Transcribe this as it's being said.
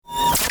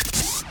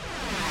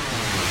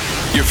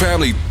Your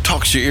family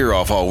talks your ear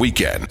off all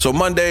weekend. So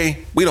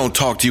Monday, we don't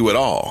talk to you at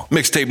all.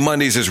 Mixtape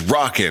Mondays is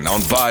rocking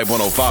on Vibe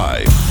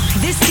 105.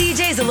 This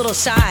DJ's a little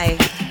shy,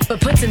 but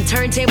put some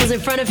turntables in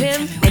front of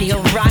him and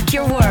he'll rock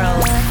your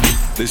world.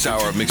 This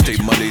hour of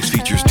Mixtape Mondays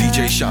features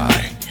DJ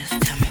Shy.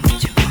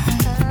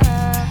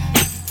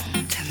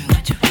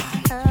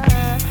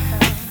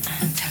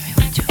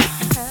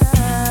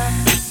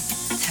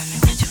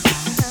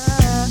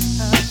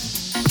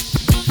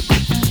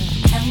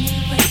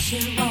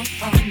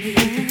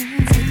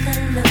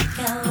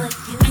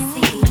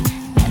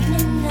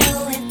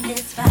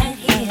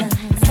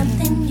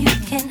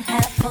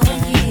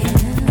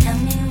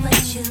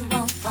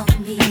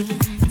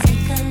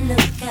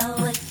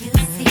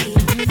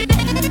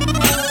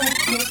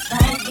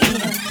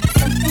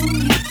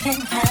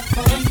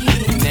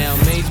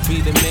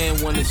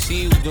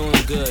 See you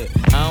doing good.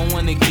 I don't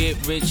wanna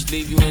get rich,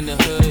 leave you in the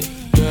hood.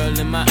 Girl,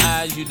 in my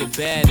eyes, you the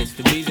baddest.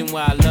 The reason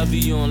why I love you,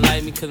 you don't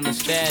like me cause my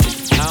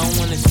status. I don't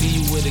wanna see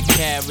you with a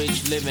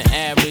carriage, living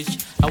average.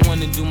 I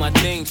wanna do my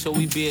thing so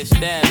we be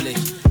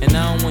established. And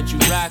I don't want you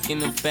rocking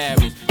the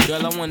fabrics.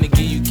 Girl, I wanna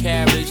give you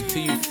carriage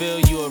till you feel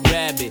you a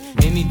rabbit.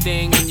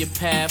 Anything in your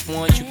path,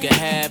 once you can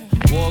have.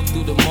 Walk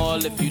through the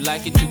mall, if you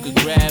like it, you could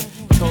grab.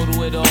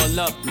 Total it all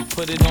up and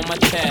put it on my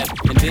tab.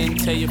 And then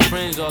tell your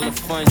friends all the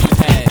fun you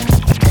had.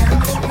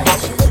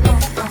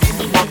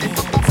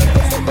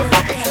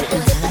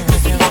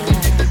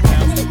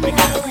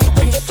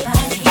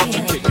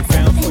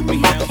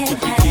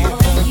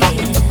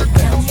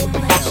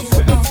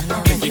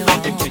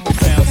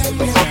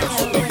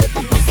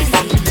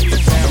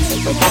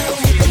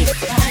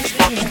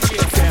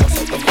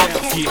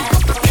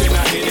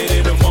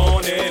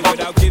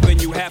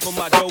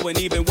 And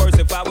even worse,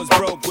 if I was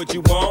broke, would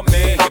you want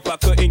me? If I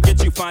couldn't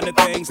get you finer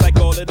things like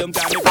all of them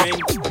diamond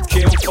rings,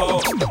 kill for,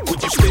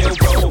 would you still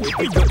go? If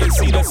we couldn't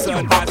see the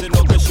sun rising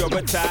over shore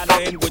of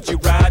Thailand, would you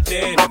ride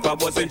then? If I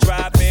wasn't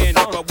driving, if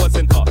I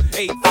wasn't a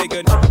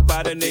 8-figure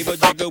by the neighbor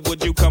jigger,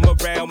 would you come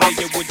around me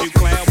or would you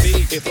clown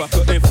me? If I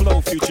couldn't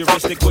flow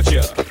futuristic, would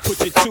you put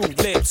your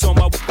 2 lips on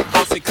my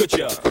pussy? Could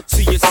you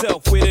see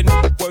yourself with it,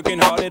 working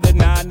harder than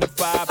 9 to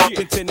 5,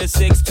 getting to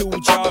 6, 2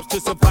 jobs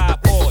to survive?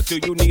 Or do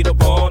you need a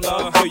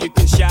baller so you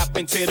can shop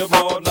into the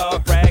mall?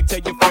 Brag, tell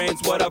your friends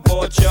what I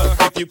bought you.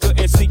 If you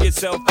couldn't see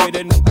yourself with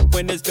it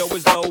when this dough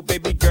is low,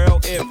 baby girl,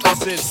 if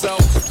this is so,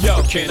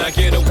 yo, can I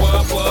get a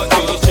what? Do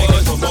you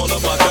chicken from all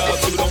of my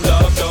dogs who don't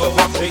love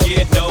those? They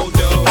get no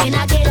dough. Can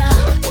I get a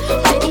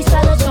to these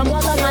fellas from all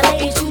of my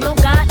ladies who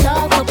don't got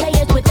love for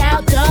players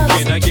without dubs?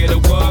 Can I get a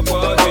what? To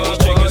these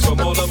chickens from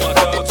all of my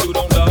dogs who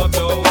don't love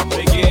those?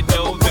 They get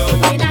no dough.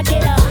 Can I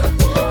get a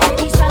to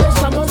these fellas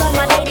from all of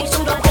my ladies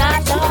who don't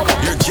got love?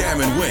 You're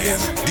jamming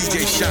with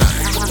DJ Shy.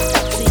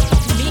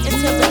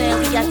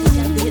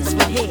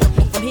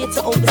 From here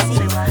to overseas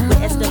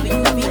with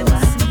SWB.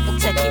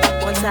 Check it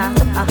one time.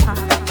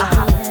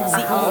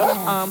 See,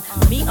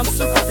 me, I'm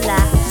super duper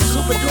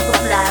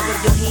fly.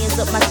 With your hands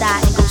up my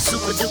thigh and go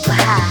super duper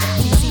high.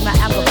 You see my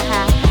apple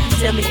pie?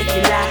 Tell me if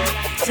you lie.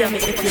 Tell me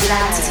if you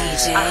lie.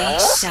 DJ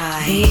Shy.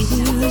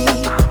 Baby,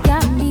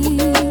 got me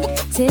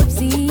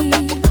tipsy,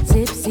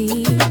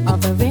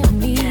 offering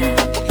me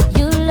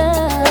your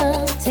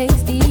love,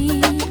 tasty,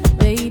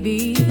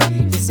 baby.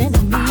 You're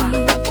sending me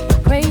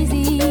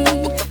crazy.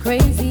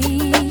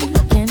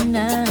 Can I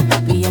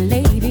be a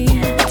lady?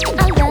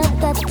 I love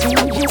that thing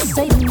you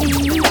say to me.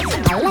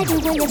 I like it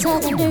when you're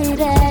talking dirty.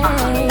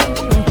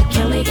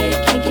 Can we get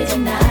kinky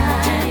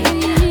tonight?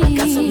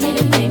 Got so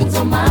many things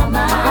on my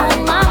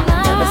mind.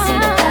 Never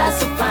seen a guy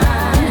so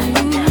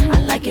fine. I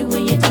like it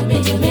when you do me.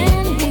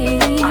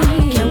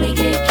 Can we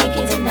get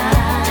kinky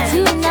tonight?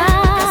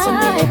 Got so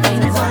many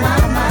things on my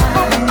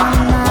mind.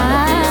 Wanna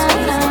be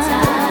squeezed and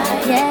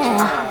tight.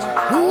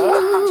 Yeah.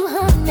 Ooh,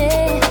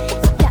 honey,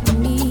 got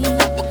me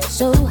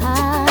so high.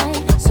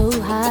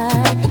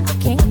 I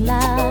can't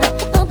lie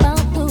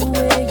about the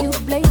way you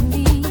play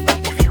me.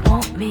 If you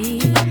want me,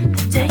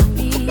 take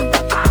me,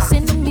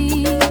 send me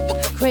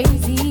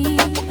crazy,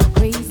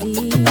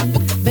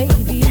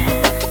 baby.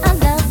 I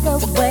love the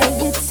way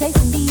you take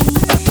me.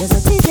 There's a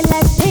dizzy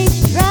like peach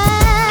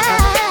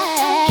ride.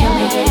 Can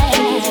we get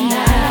kinky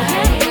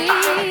tonight?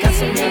 I got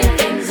so many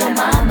things on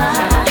my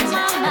mind.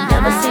 I've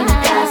never seen a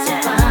guy so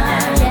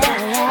fine.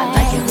 I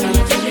like it when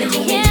you do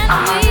me.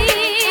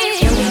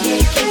 Can we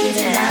get kinky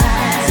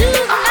tonight?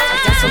 I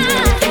got so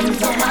many things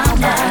on my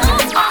mind.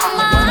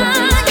 Wanna be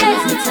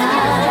squeezed and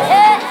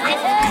tight.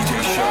 DJ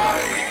Shy.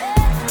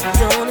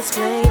 Don't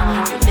explain,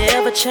 you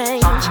never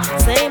change.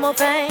 Same old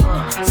thing,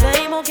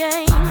 same old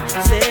game.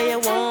 Say you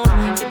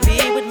want to be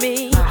with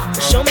me.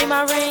 Show me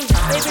my ring,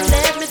 baby,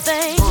 let me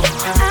think.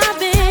 I've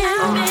been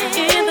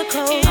in the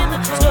cold,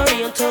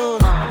 story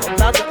untold,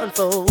 about to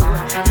unfold.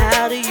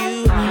 How do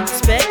you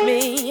expect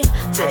me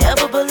to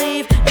ever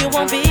believe you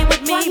won't be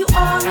with me? Why you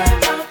all in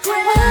my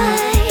brain?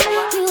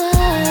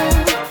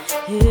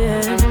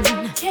 Yeah.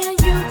 Can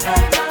you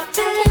pay my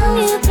bills? Can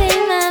you pay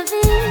my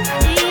bills?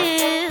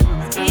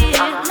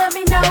 Yeah. Let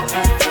me know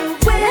if you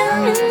will.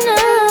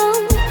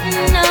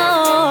 No.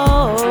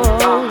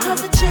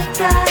 'Cause the chick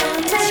got a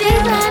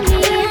name.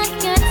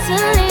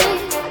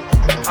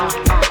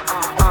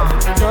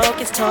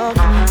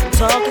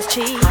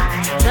 cheat.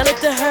 Tell it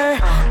to her,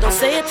 don't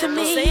say it to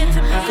me.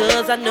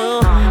 Cause I know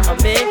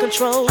I'm in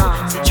control.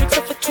 See, tricks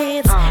are for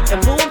kids,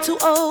 and boo, I'm too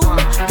old.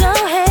 Go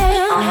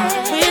ahead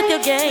with your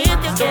game.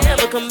 Don't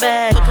ever come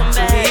back to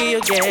me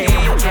again.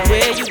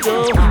 Where you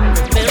go,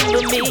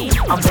 remember me.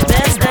 I'm the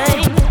best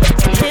thing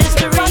in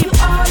history. Why you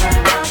all in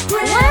my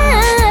brain?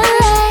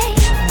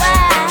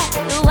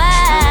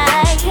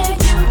 Why? Can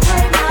you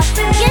play my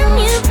field? Can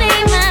you play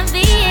my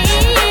field?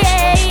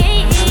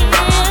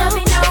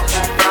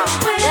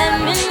 Let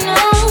me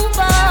know,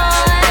 boy.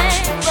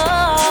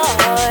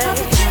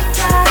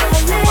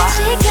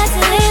 She got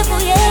to live, oh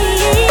yeah.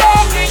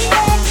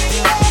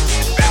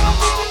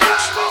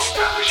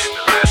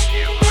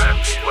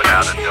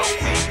 Without a dope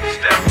beat,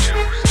 step two,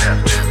 step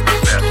two,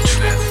 step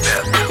two,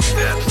 step two,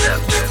 step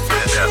two,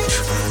 step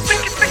two.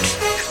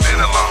 It's been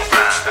a long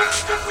time.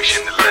 We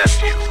shouldn't have left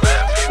you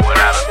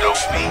without a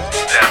dope beat.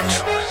 Step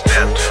two,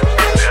 step two,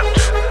 step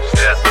two,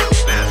 step two,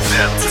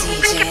 step two.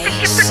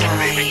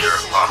 Baby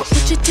girl, What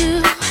would you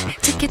do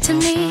to get to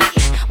me?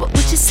 What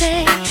would you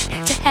say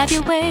to have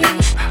your way?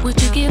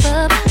 Would you give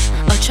up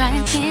or try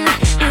again?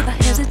 If I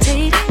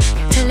hesitate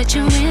to let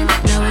you in,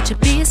 now would you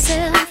be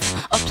yourself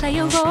or play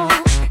a role?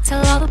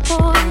 Tell all the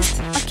boys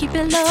I'll keep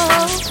it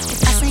low.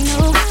 If I say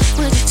no,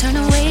 would you turn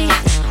away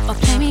or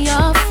play me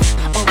off?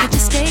 Or would you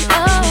stay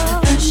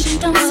up? First you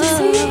don't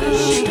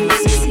succeed,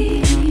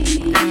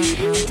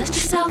 and dust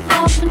yourself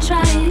off and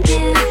try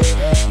again.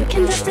 You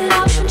can dust it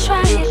off and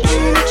try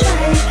again,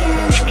 try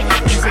again.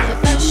 Cause if at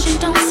first you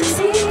don't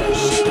succeed,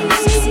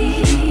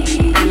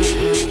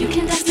 you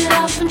can dust it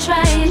off and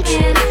try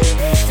again.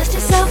 Dust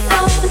yourself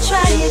off and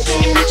try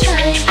again,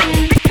 try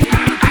again.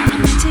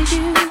 I'm into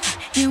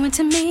you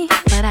into me,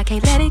 but I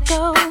can't let it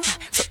go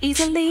so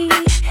easily.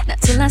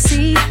 Not till I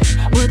see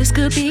what this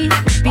could be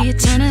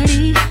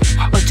eternity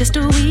or just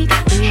a week.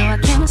 We know our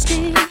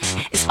chemistry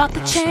is off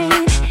the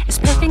chain. It's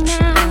perfect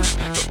now,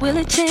 but will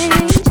it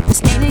change?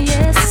 This ain't a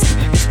yes,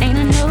 this ain't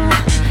a no.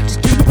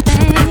 Just do the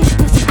thing,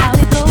 this is how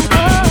it goes.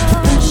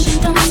 First you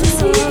don't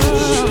succeed,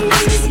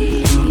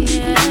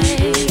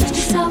 dust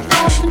yourself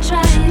off and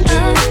try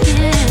again.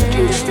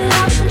 And dust it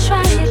off and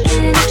try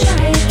again,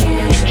 try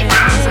again.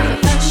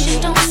 First you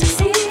don't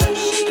succeed.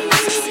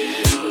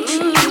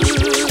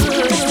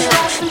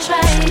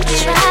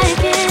 Try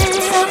again,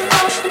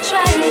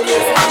 try again.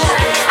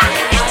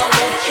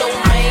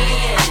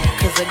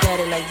 Cause I got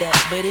it like that,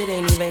 but it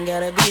ain't even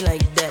gotta be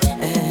like that.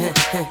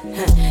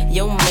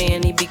 Yo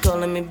man, he be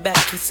calling me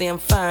back. He say I'm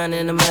fine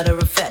and a matter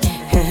of fact.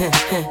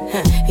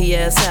 He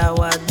asks how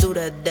I do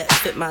that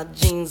fit my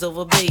jeans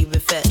over baby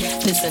fat.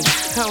 Listen,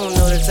 I don't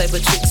know the type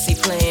of tricks he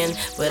playing,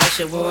 but I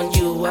should warn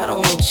you, I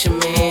don't want your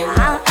man.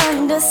 I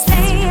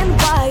understand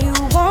why you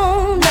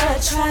wanna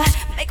try.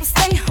 Make him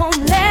stay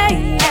home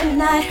late at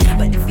night.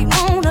 But if he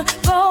wanna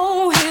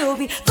go, he'll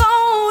be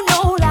gone,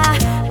 no lie.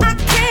 I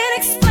can't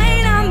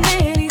explain how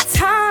many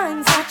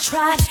times I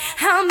tried,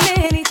 how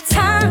many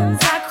times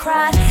I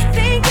cried,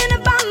 thinking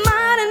about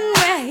mine and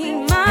where he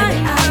might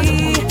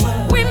be.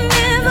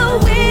 Remember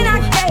when I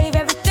gave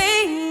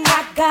everything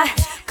I got,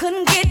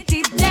 couldn't get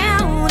deep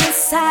down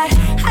inside.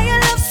 How you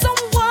love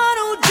someone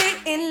who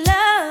didn't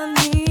love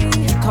me.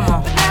 Come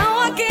on. But now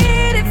I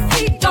get if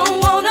he don't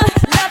wanna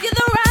love you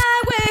the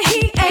right way,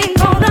 he ain't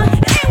gonna.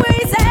 Anyway,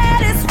 he's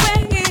at his way,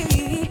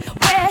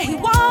 where he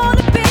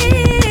wanna be.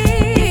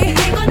 He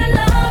ain't gonna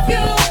love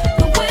you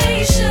the way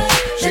you should,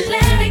 then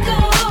let it go.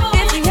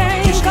 If he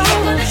ain't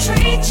gonna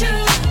treat you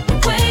the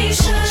way you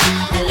should,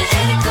 then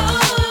let it go.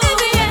 If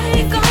he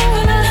ain't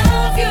gonna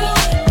love you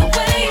the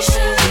way you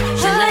should,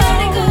 then let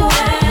it go.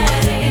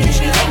 If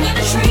he ain't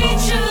gonna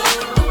treat you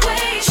the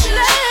way you should,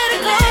 let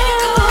it go.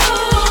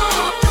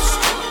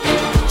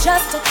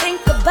 Just to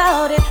think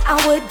about it, I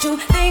would do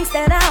things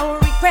that I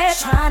would regret.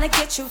 Trying to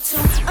get you to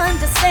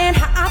understand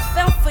how I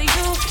felt for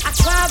you. I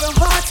tried real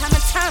hard time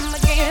and time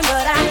again,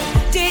 but I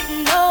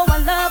didn't know our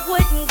love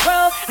wouldn't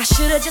grow. I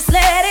should've just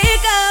let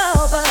it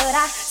go, but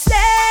I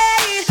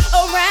stayed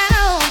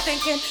around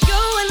thinking you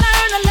would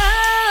learn to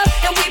love.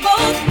 And we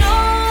both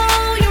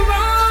know you're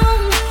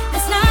wrong.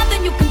 There's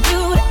nothing you can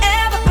do to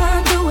ever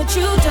undo what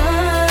you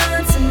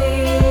done to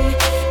me.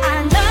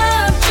 I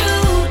loved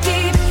you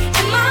deep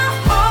in my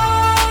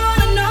heart.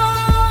 I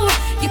know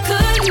you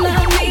couldn't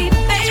love me,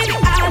 baby.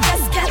 I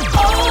just got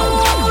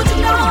old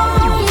and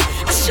long.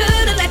 I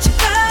should've let you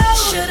go.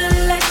 Should've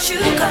let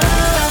you go.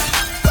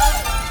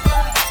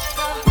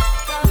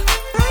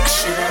 I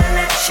should've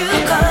let you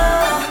go.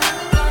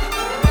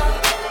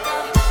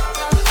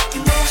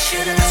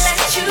 Should've let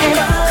you go. And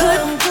I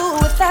couldn't do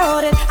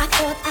without it. I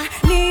thought I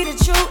needed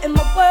you in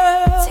my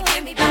world to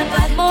get me back,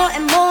 but more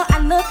and more I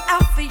look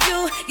out for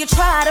you. You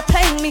try to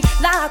play me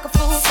like a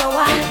fool, so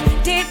I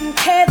didn't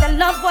care that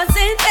love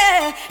wasn't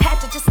there. Had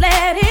to just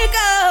let it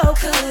go.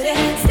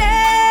 Couldn't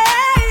stay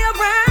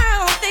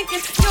around thinking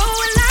you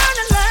would learn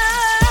to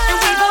love. And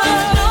we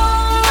both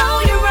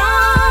know you're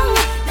wrong.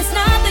 There's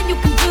nothing you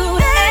can do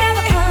to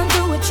ever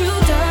undo what you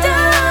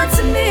done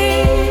to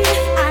me.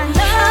 I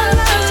love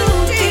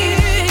you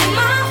deep in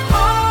my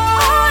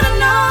heart. I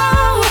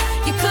know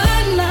you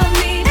couldn't love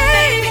me,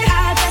 baby.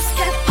 I just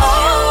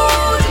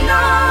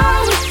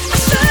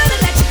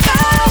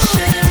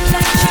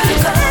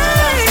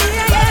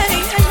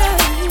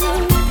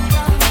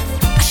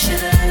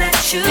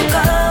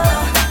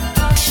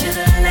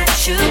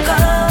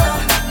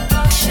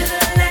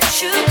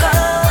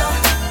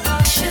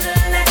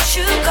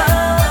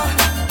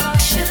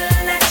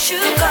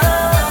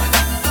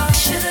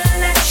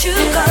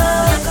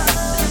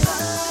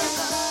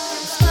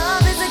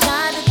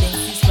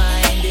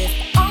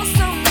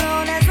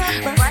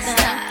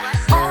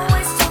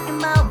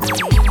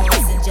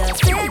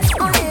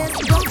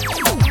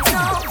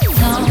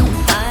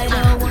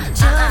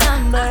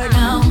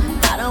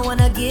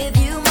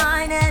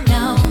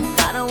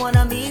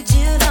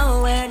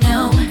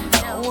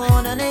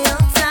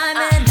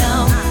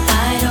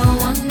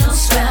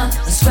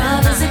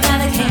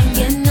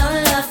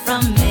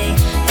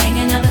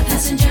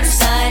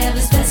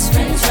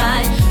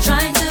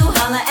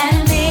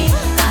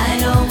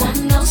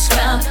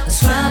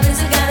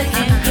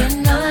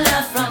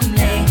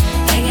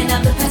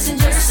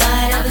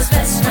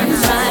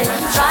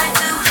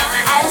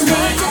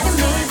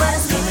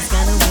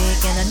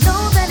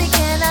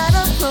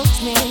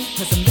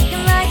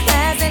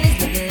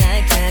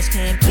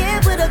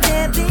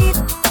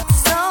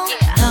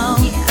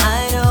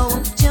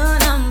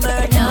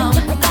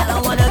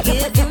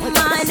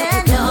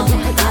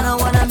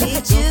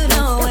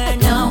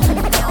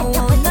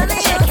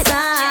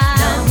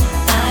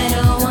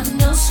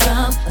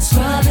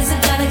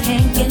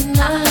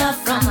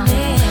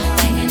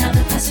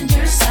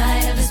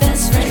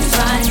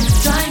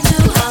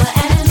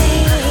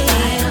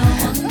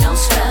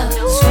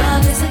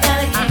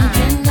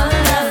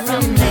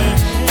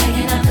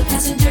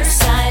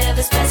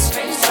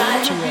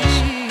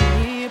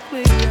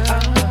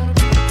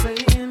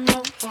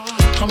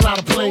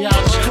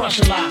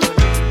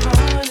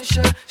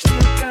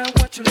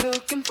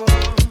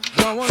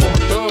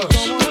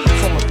thugs.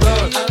 From a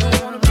thug.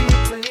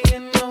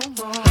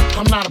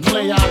 I'm not a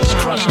player, I just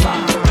crush a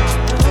lot.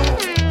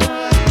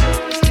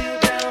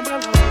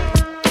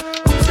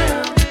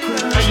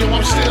 Hey yo,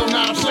 I'm still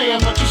not a player,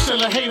 but you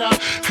still a hater.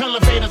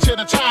 Elevator to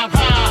the top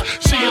high.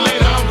 See you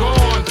later, I'm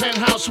gone.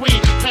 Penthouse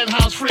suite,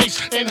 penthouse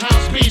freaks,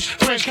 in-house beach,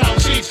 French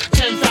couch seats,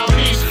 10,000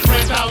 east,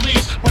 rent out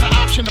lease with an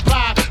option to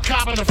buy.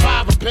 Copping a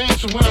 5 of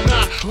Benz when I'm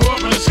not. Up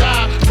in the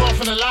sky, off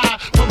in the lie.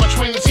 With my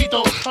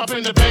twincito, up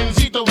in the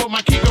Benzito with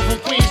my Kiko from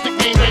Queens,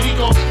 nickname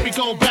Redico. We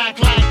go back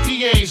like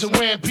PAs and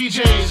wearing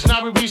PJs.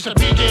 Now we reach the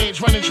B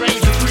gauge, running trains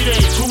in 3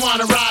 days. Who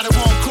wanna ride? It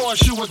won't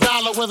cost you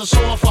 $1 with a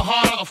sore for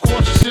harder. Of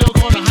course, you're still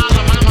gonna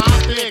holler, mama,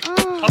 I'm thick.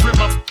 I rip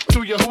up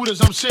through your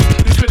hooters, I'm sick.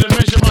 You couldn't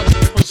measure my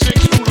with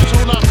 6 rulers.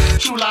 Hold up,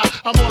 true lie.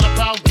 I'm all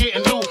about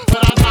getting new,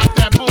 but I rock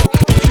that bull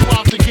if you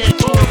out to get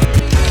through.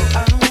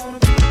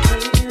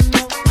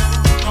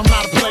 I'm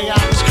not a player, I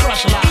just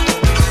crush a lot.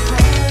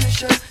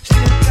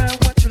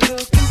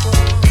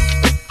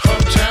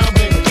 Uptown,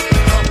 baby,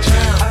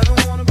 uptown.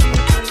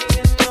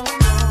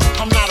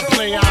 I'm not a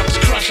player, I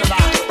just crush a lot.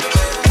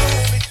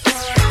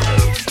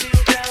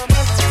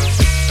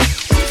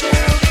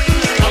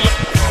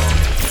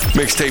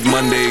 Mixtape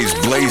Mondays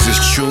blazes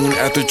tune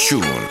after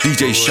tune.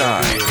 DJ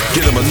Shine,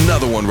 get him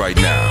another one right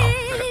now.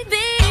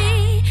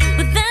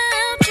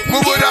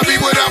 What would I be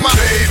without my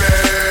baby?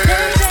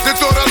 The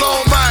thought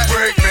alone might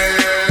break me,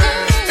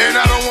 and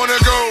I don't wanna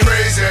go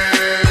crazy,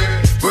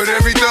 but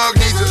every thug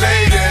needs a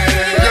lady.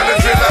 Girl,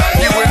 it's been like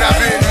you and I've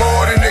been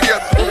more than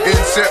together,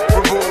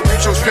 inseparable. You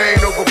chose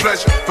pain over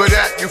pleasure, for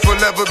that you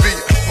forever be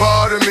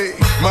part of me.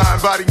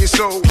 Mind, body, and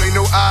soul, ain't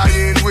no I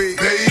in we.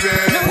 Baby,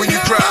 when you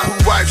cry, who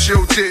wipes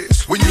your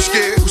tears? When you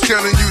scared, who's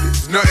telling you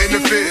there's nothing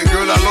to fear?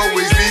 Girl, I'll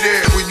always be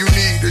there when you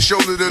need a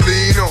shoulder to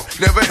lean on.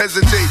 Never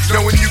hesitate,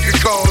 knowing you can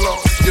call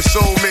on your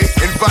soulmate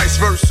and vice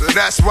versa.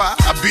 That's why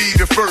I be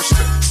the first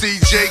to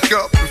see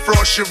Jacob and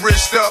frost your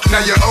wrist up.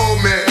 Now you're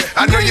old man,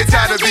 I know you're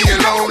tired of being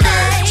lonely,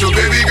 so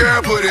baby girl,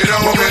 put it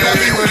on. What would I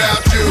be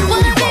without you?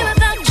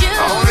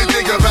 I only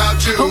think about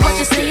you. What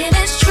you're saying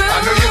is true. I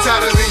know you're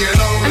tired of being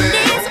lonely,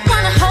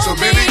 so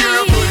baby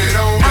girl, put it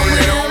on.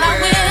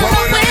 What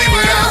would I be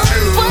without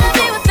you?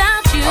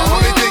 I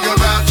only think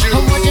about you.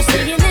 What you're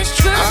saying is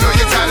true. I know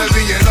you're tired of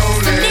being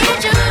lonely,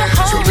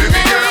 so baby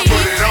girl,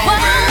 put it on.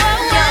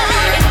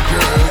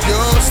 Girl,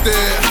 your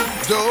stare,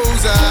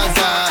 those eyes,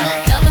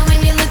 Love it when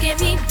you look at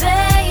me,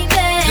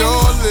 baby.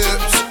 your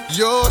lips,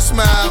 your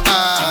smile,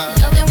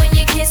 Love it when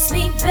you kiss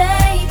me,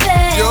 baby.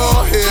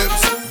 your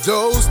hips,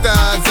 those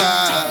thighs,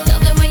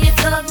 Love it when you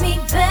hug me,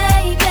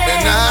 baby.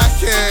 and I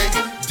can't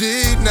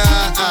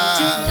deny.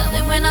 Love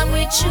it when I'm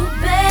with you,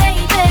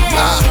 baby.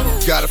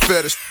 Got a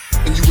fetish,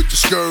 and you with your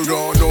skirt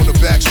on the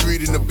back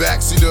street in the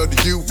backseat of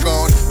the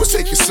Yukon. What's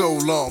taking so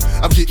long?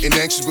 I'm getting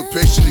anxious but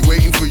patiently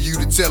waiting for you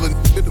to tell a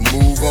to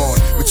move on.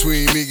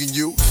 Between me and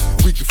you,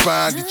 we can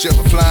find each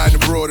other flying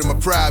abroad in my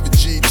private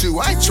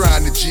G2. I ain't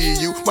trying to G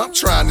you, I'm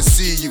trying to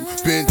see you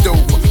bend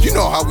over. You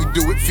know how we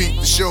do it, feet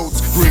to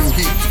shoulders, bring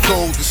heat,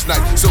 cold this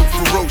night, so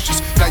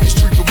ferocious. Now your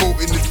street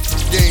promoting the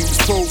game is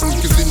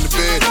potent, cause in the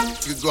bed,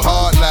 you go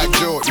hard like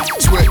Jordan,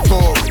 sweat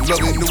pouring,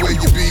 loving the way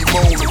you be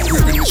moaning,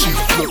 gripping the sheet,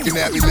 looking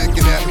at me,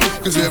 licking at me,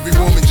 cause every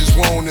woman just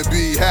wanna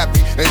be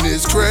happy, and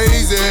it's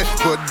crazy,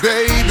 but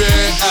baby,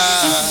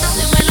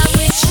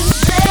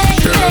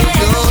 girl,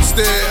 your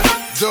stare,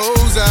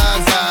 those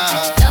eyes,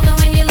 Love it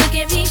when you look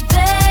at me,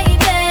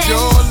 baby.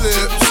 your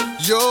lips,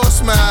 your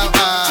smile,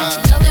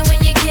 Love it when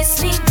you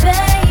kiss me,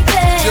 baby.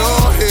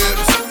 your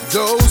hips,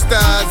 those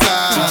thighs,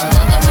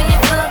 Love it when you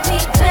hug me,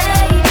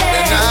 baby.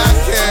 and I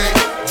can't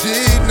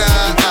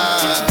deny.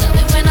 Love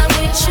it when I'm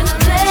with you,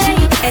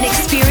 baby. An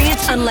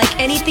experience unlike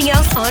anything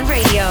else on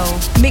radio.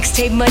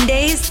 Mixtape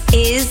Mondays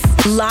is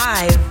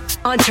live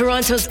on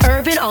Toronto's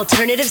urban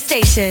alternative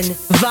station,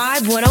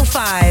 Vibe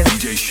 105.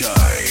 DJ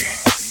Shy.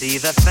 See,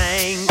 the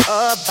thing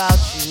about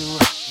you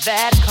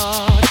that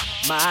caught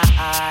my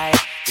eye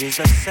is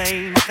the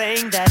same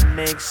thing that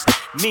makes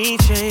me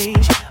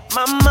change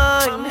my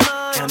mind.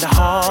 Kinda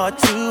hard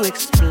to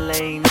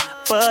explain,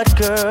 but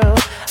girl,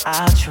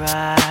 I'll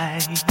try.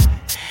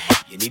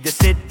 You need to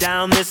sit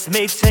down, this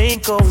may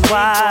take a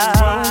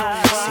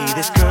while. See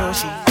this girl,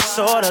 she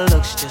sorta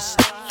looks just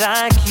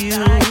like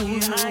you.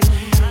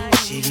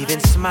 She even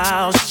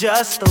smiles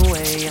just the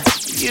way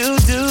you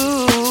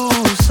do.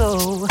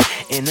 So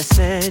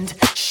innocent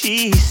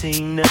she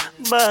seemed,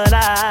 but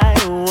I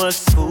was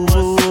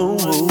fooled.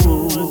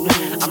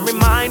 I'm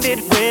reminded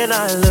when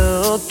I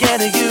look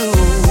at you,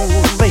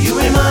 but you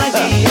remind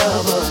me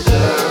of a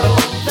girl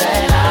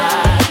that I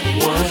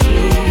once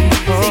knew.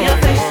 See your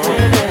face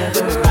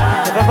whenever I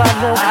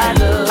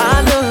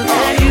look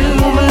at you.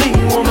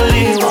 Won't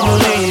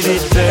believe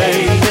it,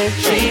 baby.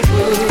 She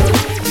put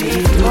me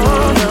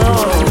on.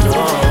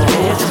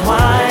 This is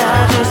why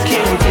I just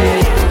can't get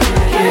it.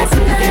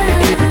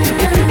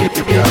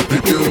 Got to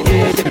do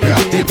it,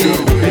 got to do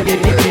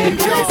it.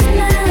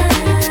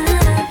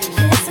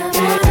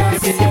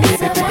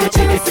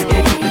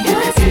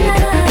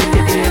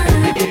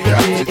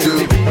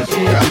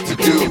 Got to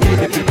do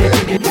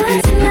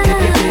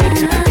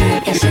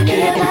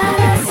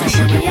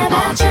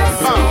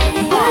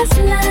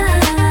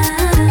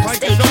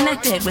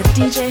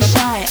DJ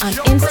Shy on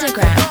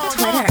Instagram,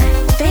 Twitter,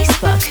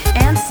 Facebook,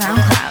 and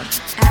SoundCloud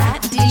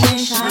at DJ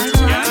Shy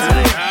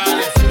Toronto.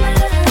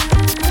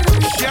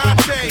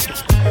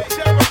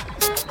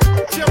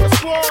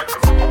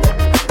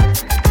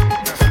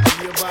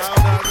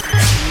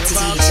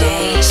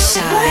 DJ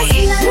Shy.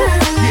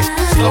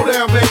 Slow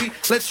down, baby.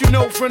 Let you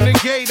know from the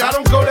gate, I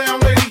don't go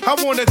down, lady. I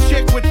want a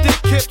chick with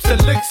thick hips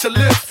and licks her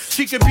lips.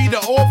 She could be the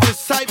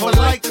office type, but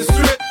like the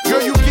strip.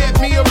 Girl, you get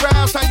me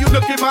aroused, how you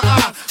look in my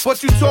eye.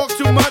 But you talk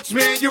too much,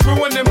 man, you're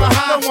ruining my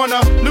high. I don't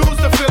wanna lose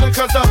the feeling,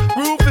 cause the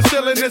roof is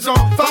ceiling is on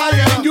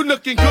fire. And you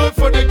looking good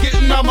for the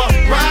getting, I'm a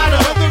rider.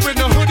 Whether in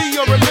a hoodie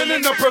or a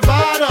linen, a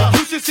provider.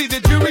 You should see the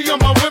jury on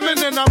my women,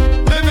 and I'm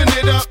living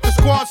it up. The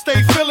squad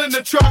stay filling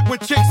the truck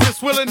with chicks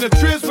that's willing to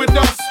trizz with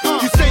us.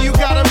 You say you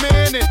got a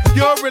man and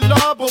you're in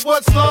love, but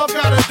what's love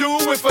gotta do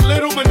with a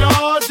little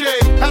menage?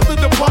 After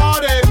the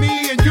party,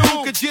 me and you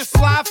could just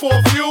slide for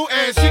a few,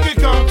 and she could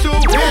come too.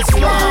 It's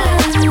love.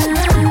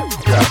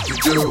 Got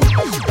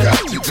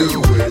to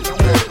do it.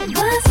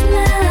 What's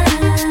love?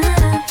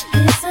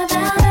 It's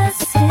about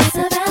us, it's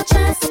about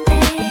just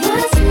me.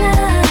 What's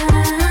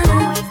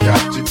love?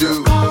 Got to do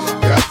it.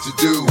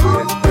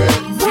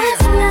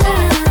 What's love?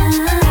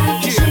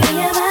 It should be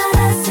about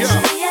us, it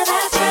should be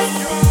about just me.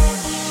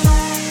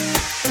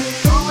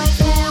 Always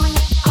there when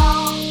you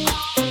call,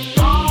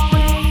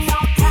 always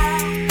on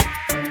time.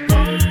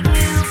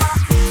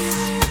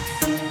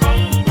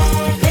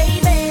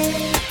 Baby,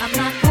 I'm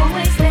not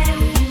always there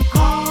when you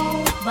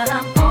call, but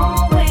I'm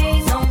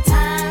always on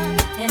time,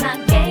 and I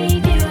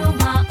gave you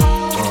my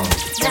all.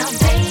 Now,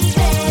 baby,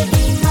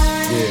 be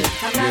mine.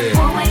 I'm not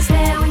always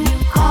there when you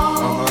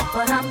call,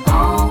 but I'm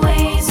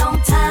always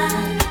on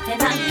time,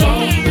 and I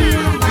gave you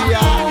my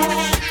all.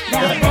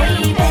 Now,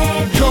 baby,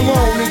 Come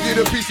on and get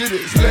a piece of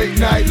this late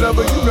night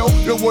lover. You know,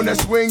 the one that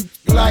swing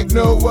like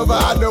no other.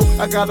 I know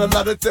I got a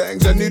lot of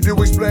things I need to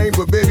explain,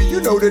 but baby,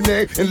 you know the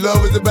name, and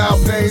love is about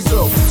pain.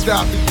 So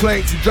stop the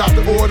complaints and drop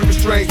the order of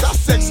restraints. Our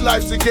sex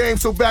life's a game,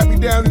 so back me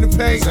down in the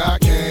paint. I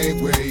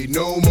can't wait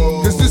no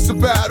more. Cause it's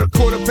about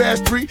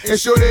 3:15, and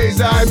sure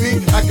days I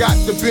mean, I got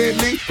the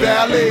Bentley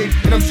Ballet,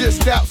 and I'm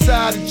just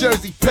outside of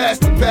Jersey,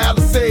 past the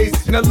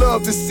Palisades. And I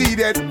love to see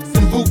that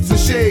in boots and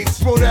shades,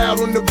 thrown out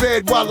on the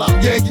bed while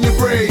I'm yanking your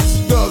braids.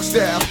 Thug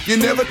style, you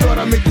never thought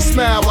I'd make you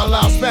smile while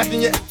I'm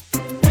smacking you.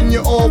 And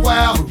you're all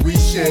wild. We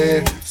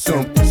share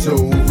something so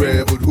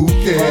rare, but who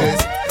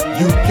cares?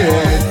 You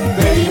can,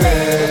 baby.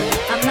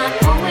 I'm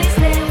not always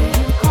there when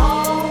you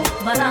call,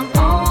 but I'm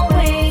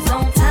always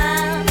on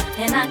time,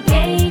 and I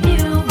gave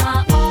you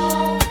my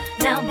all.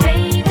 Now,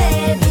 baby,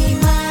 be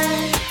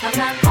mine. I'm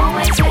not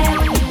always there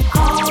when you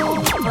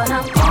call, but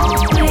I'm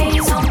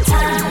always on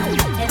time,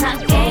 and I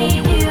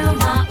gave you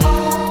my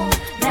all.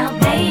 Now,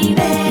 baby,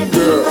 be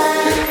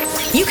mine.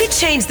 You could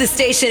change the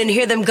station and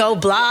hear them go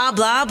blah,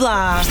 blah,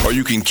 blah. Or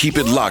you can keep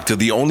it locked to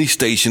the only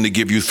station to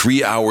give you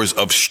 3 hours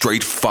of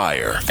straight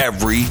fire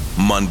every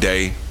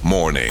Monday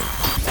morning.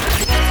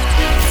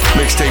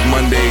 Mixtape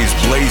Mondays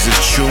blazes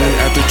tune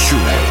after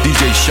tune.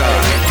 DJ Shy,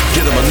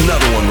 get him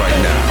another one right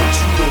now. What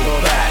you know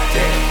about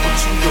that? What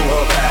you know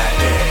about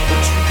that?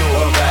 What you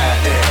know about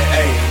that?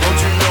 Hey, don't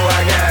you know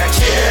I got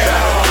kids?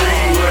 I'm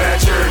free when I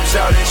church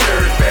out in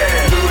church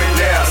band. Do it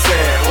now,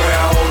 sad when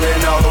I'm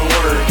holding all the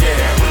work.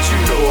 Yeah, what you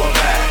know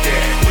about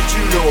that? What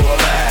you know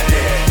about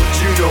that? What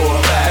you know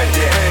about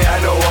that? Hey, I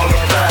know all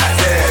about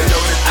that.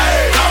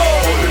 Hey, I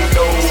wanna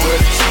know what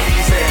the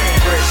cheese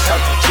and fresh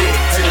out the chick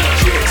to the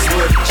chicks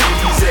with the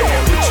cheese and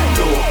what you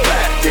know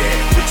about that?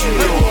 What you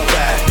know about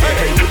that?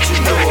 Hey, what you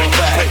know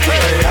about that?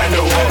 Hey, I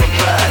know all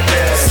about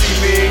that. See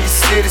me in your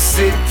city,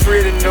 sitting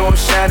pretty, know I'm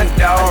shining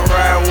dog.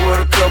 Riding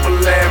with a couple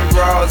Latin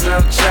bras and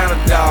I'm China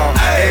dog.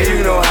 Hey,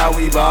 you know how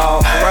we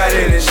ball, right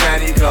in the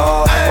shiny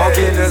car. Walk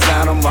in the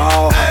designer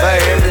mall, buy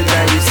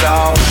everything you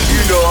saw.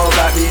 You know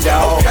about me,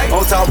 dog.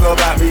 Don't talk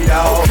about me,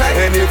 dog.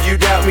 And if you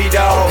doubt me,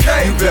 dog,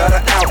 you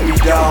better out me,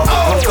 dog.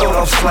 I'm throwed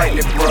off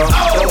slightly, bro.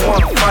 Don't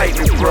wanna fight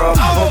me, bro.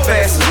 I'm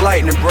fast as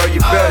lightning, bro. You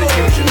better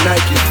use your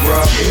Nikes, bro.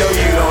 You know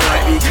you don't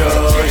like me,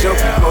 cuz your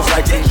people's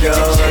like me,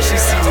 cuz she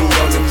see me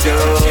on them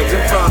dubs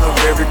in front of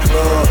every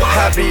club.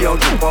 I be on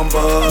the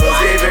bumbers,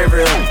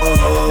 every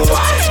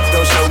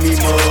don't show me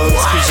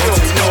mugs, cause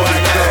you know I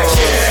got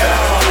kids.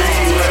 I'm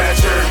free when I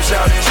church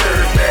out in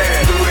church,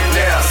 man. Do it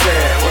now,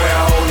 sad when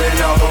I'm holding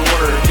all the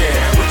work.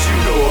 Yeah, what you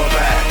know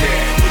about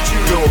that? What you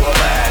know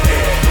about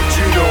that? What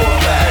you know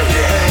about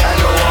that? Hey, I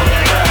know all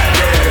about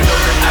that.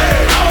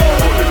 Hey, I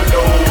wanna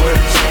know what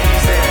the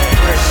cheese and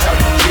fresh out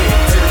the chick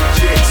to the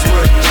chicks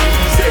with the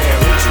cheese and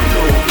what you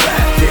know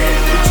about that?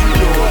 What you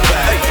know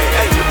about that?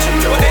 Hey, what you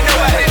know about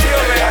that?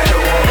 Hey, I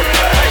know all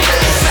about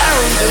that. I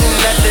don't do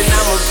nothing,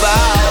 I'm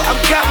about. I'm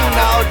counting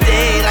all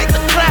day like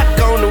the clock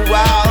on the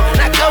wall.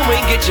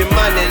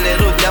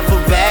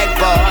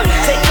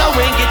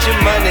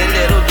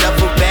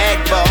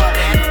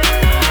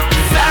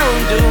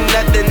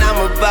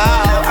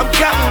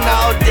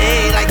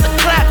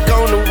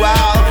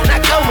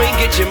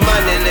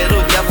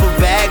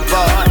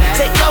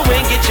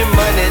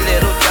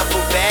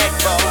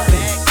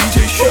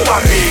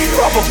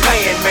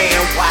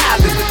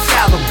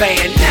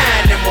 Taliban,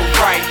 9 in my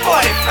right,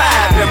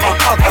 45 in my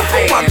other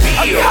hand.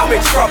 I'm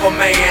in trouble,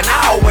 man,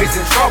 I always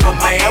in trouble,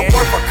 man.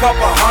 Worth a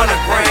couple $100,000,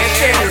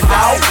 tennis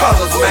all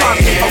colors, man.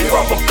 A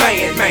rubber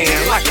band, man,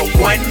 like a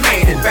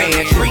one-man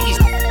band. Trees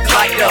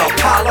like the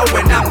Apollo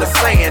and I'm the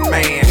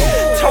Sandman.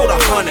 Told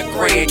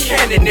 $100,000,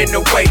 cannon in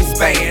the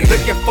waistband.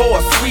 Looking for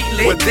a sweet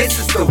lick, but this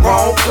is the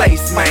wrong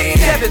place, man.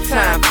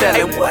 7-time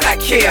felon, and what I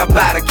care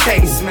about a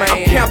case, man.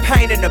 I'm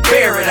campaigning to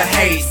bury the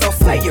hate, so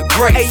say your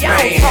grace, man.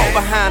 I don't talk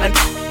behind a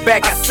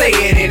back, I say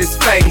it in his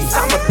face.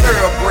 I'm a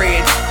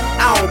thoroughbred,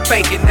 I don't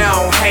fake it, I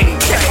don't hate.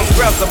 Check my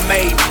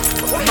resume,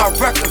 my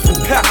record's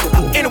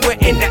impeccable. Anywhere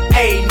in the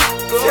A,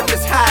 tip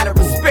is high to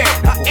respect.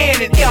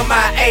 N and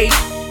MIA.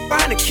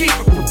 Trying to keep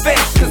it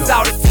professional, cause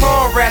all this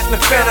tongue wrestling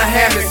finna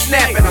have me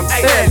snapping. I'm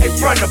telling you,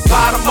 from the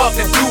bottom up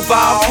to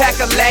Duval,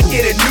 Cackalack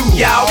it a new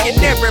y'all, and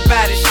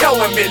everybody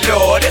showing me,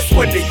 Lord, this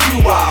one to you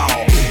all.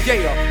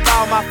 Yeah,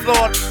 all my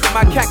Florida,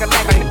 my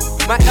Cackalack,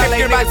 my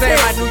LA, my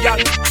New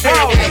York.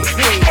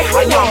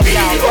 I love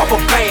y'all, rubber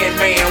band,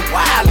 man,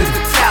 wild as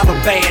the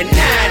Taliban.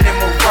 9 in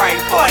my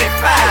right,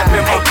 45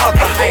 in my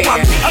other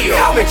hand.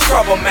 I'm in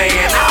trouble, man,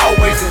 I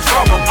always in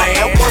trouble,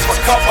 man. Worth a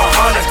couple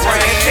 $100,000,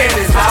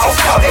 tennis all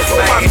colors,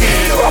 man.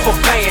 Rubber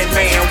band,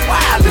 man,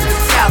 wild as the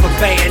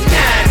Taliban. 9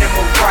 in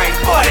my right,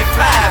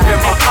 45 in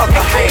my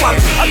other hand.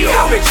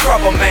 I'm in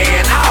trouble,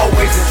 man, I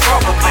always in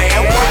trouble,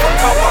 man. Worth a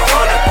couple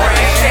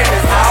 $100,000,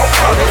 tennis all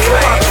colors,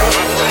 man.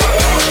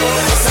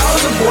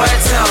 Soulja Boy,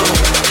 tell him,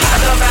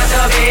 hop up out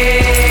the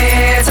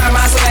bed, turn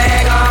my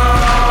swag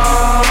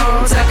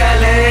on. Took a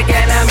look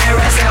in the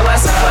mirror, said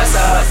what's up, what's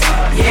up?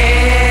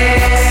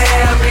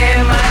 Yeah, I'm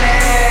getting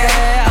money.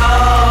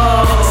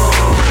 Oh,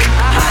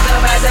 hop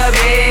up out the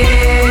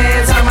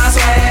bed, turn my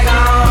swag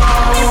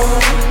on.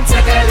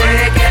 Took a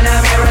look in the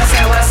mirror,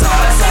 said what's up,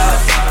 what's up?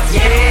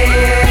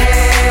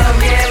 Yeah, I'm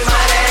getting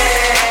money.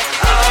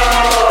 Oh,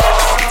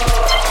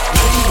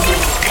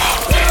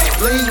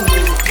 lean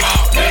with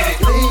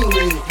it, lean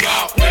with it,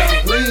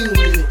 lean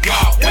with it,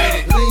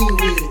 lean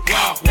with it,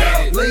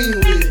 lean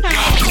with it.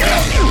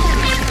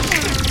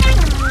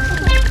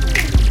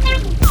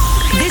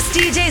 This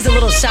DJ's a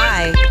little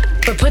shy,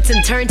 but put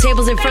some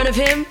turntables in front of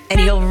him and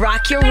he'll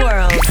rock your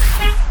world.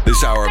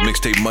 This hour of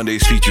Mixtape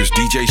Mondays features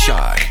DJ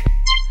Shy.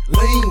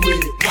 Lean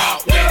with it,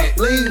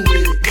 lean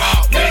with it,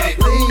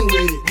 lean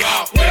with it, lean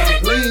with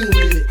it, lean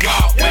with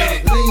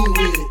it, lean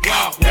with it,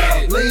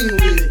 lean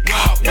with it,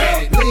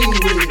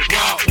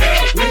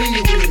 lean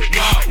with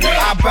it.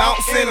 I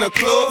bounce in the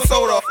club,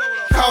 so the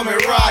call me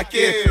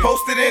Rocket.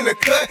 Posted in the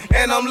cut,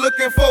 and I'm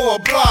looking for a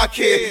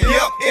blockhead.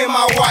 Yep, in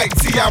my white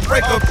tee, I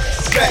break a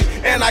back,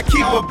 and I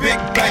keep a big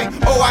bang.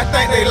 Oh, I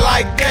think they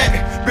like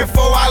that.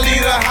 Before I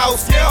leave the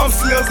house, I'm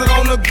slizzing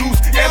on the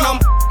goose, and I'm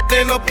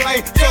in a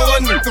plane. So a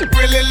nigga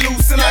really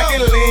loose, and I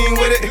can lean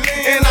with it,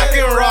 and I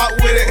can rock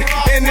with it.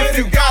 And if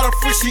you got a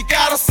fish, you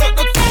gotta suck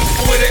the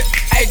with it.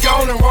 Hey,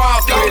 go and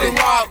rock with it,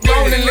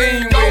 go and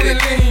lean with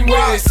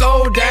it.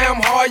 So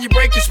damn hard, you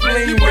break your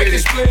spleen with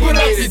it. Put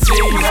up your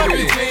jeans with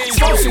it,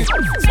 smoke some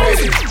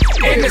with it.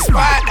 In the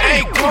spot,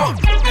 ain't crunk.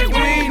 If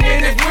we ain't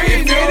in it,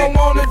 if you don't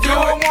wanna do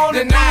it,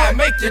 then I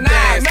make you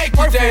dance.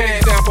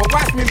 Perfect example,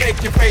 watch me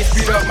make your face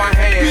beat up my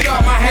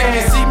hand.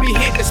 You see me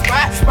hit the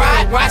spot,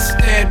 watch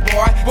that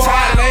boy.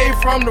 Charlie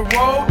from the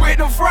road with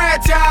the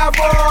fragile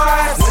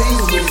boys.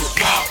 Lean with it,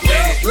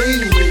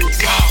 lean with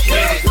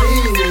it,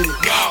 lean with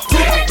it.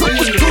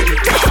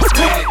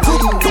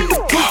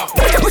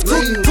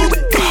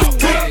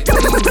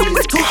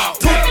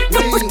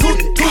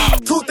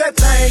 Toot that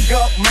thing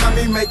up,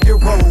 mommy, make it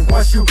roll.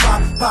 Once you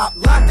pop,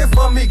 lock it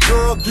for me,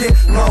 girl, get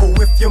low.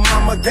 If your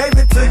mama gave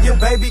it to you,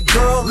 baby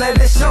girl, let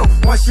it show.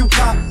 Once you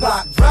pop,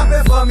 drop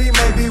it for me,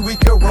 maybe we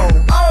can roll.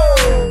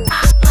 Oh!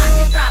 Pop, lock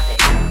and drop it.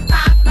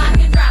 Pop, lock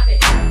and drop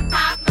it.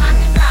 Pop, lock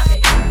and drop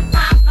it.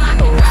 Pop,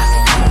 lock and drop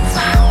it.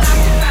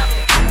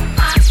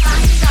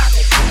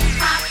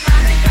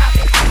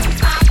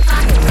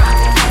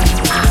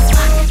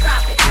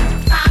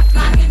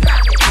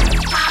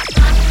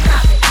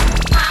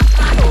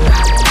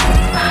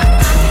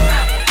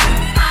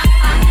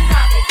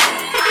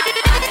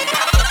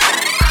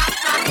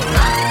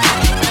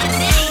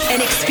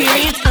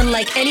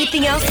 Unlike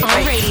anything else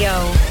on radio,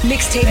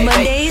 Mixtape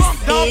Mondays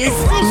is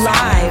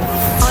live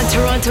on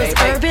Toronto's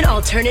urban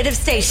alternative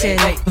station,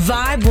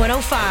 Vibe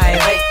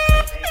 105.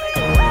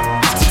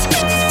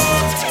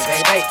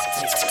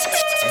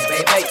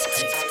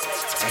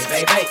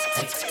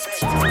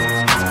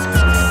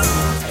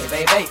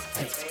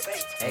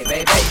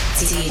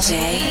 DJ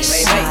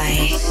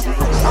Shy.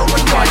 I'm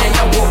recording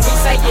on what we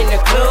say in the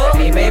club.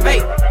 Hey,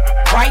 baby.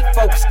 White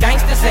folks,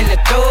 gangsters, and the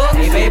thugs.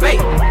 Hey, baby.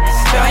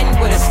 Stunting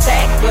with a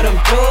stack, with them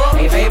drugs.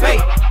 Hey, baby.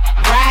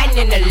 Riding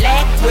in the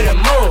lack with a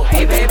mug.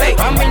 Hey, baby.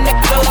 I'm in the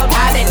club,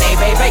 hollering, hey,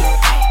 baby.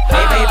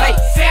 Hey, baby.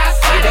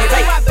 Hey,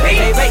 baby.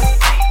 Hey, baby.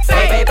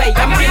 Hey, baby.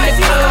 I'm in the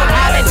club,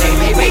 hollering, hey,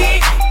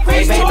 baby.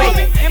 Hey,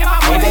 baby. Hey,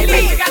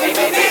 baby. Hey,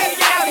 baby.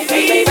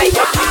 Hey, baby.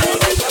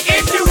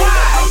 If you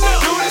ride,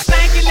 do the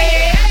stanky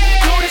leg.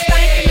 Do the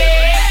stanky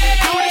leg.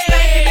 Do the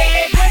stanky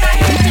leg. When I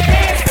hit the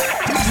dance.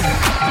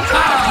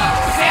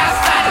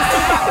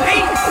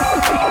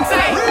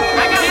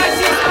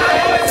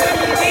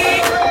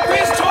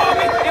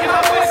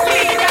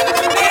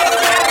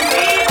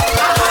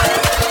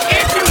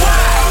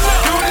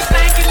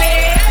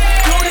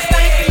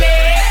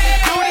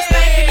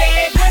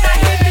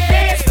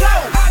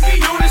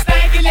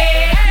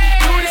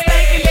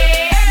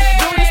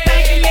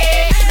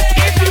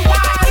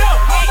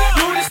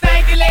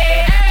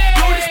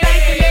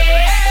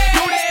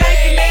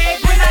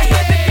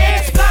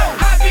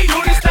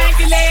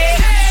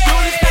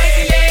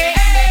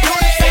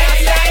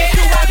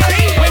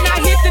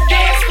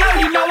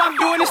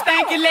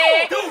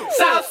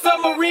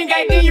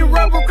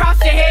 rub across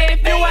your head.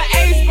 If you an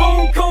ace,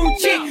 boom, cool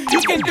chick,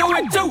 you can do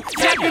it too.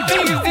 Snap your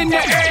fingers in the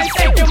air and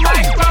shake your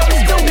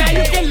microphones too. Now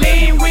you can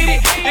lean with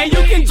it, and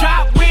you can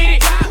drop with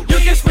it. You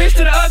can switch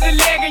to the other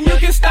leg, and you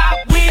can stop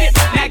with it.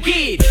 Now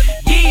get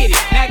it,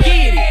 now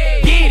get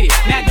it, get it,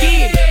 now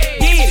get it,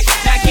 get it,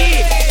 now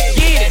get it,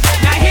 get it.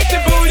 Now hit the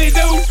booty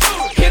do,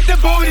 hit the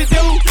booty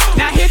do.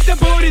 Now hit the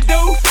booty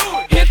do,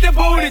 hit the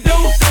booty do.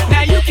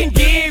 Now you can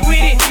gig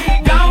with it,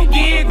 don't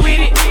gig with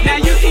it. Now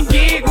you can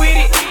gig with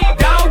it,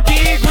 don't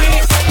gig with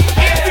it.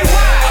 If you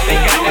want, they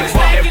got that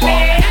snap your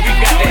leg, we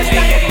got that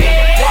snap your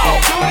leg. Walk,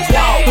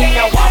 walk,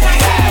 now walk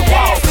it out,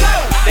 walk.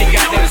 They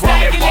got that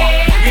snap your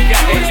leg, we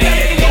got that snap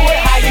your leg. Do it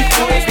how you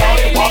do it, start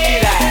and walk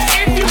it out.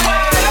 If you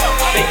want,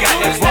 they got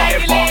that snap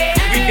your leg,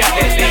 we got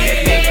that snap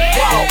your leg.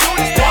 Walk,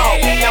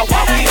 walk, now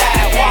walk it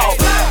out, walk.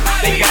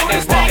 They got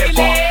that snap your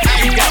leg,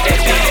 we got that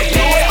snap your leg.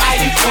 Do it how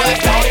you do it,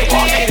 start and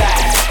walk it out.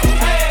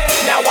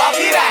 Now walk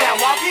it out, now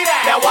walk it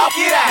out, now walk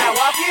it out, now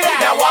walk it out,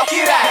 now walk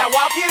it out, now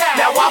walk it out,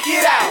 now walk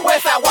it out.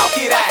 West side walk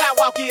it out,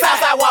 south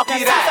side walk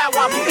it out,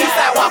 east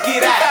side walk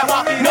it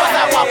out, north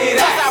side walk it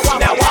out.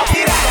 Now walk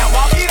it out, now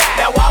walk it out,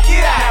 now walk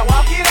it out, now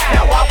walk it out,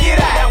 now walk it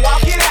out, now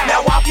walk it out,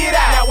 now walk it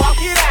out, now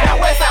walk it out. Now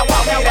west side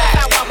walk it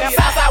out,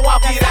 south side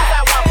walk it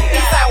out,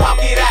 east side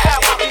walk it out,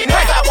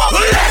 north side walk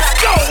it out.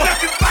 Let's go.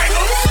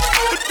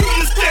 But do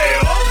you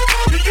still?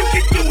 You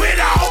can do it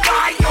all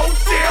by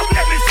yourself.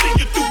 Let me see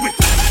you do it.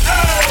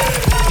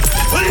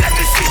 Let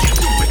me see you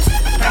do it.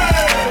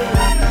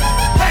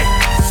 Hey,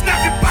 snap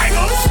your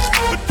fingers.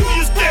 But do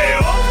you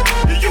still?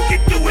 You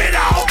can do it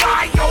all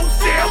by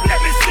yourself. Let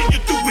me see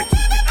you do it.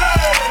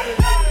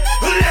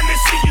 Let me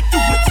see you do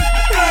it.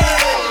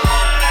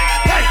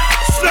 Hey,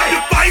 snap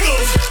your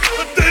fingers.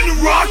 But then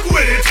rock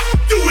with it.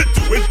 Do it,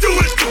 do it, do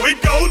it, do it.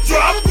 Go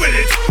drop with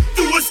it.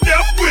 Do a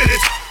step with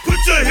it. Put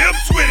your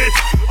hips with it.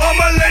 All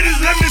my ladies,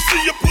 let me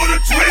see you put a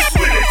twist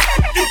with it.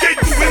 You can't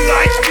do it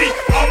like me.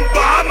 I'm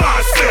by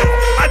myself.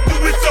 I do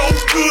it so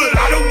good.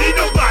 I don't need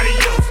nobody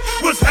else.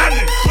 What's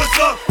happening? What's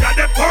up? Got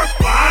that perk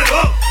fired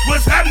up.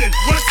 What's happening?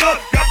 What's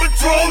up? Got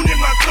Patron in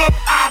my cup.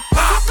 I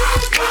pop.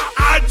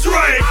 I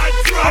drink.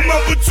 I'm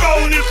a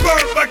Patron and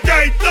perk. I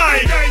can't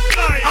think.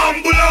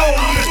 I'm blown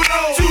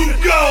to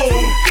go.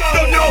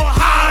 Don't know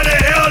how the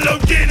hell I'm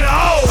getting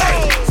home.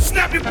 Hey,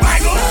 snap your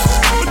fingers.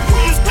 But do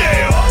you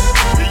still?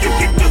 You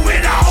can do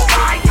it all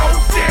by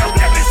yourself.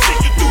 Let me see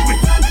you do it.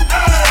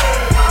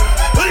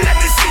 Let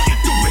me see you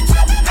do it.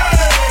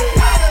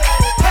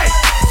 Hey,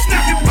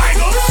 snap your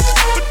fingers.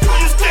 But do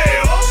you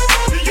still?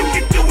 You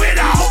can do it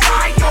all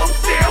by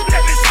yourself.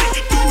 Let me see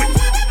you do it.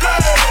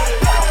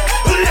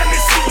 Let me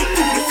see you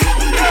do it.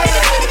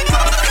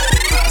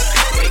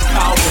 They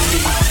call me,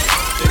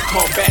 they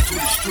come back to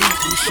the street,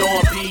 we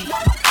Sean P.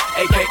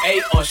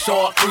 AKA a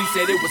short free,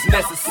 said it was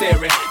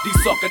necessary.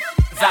 These suckers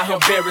out here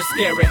very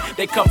scary.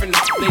 They cuffin',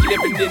 they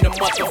living in the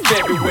month of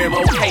February.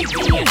 Okay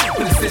then,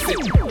 consistent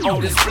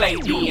on display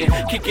then.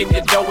 Kicking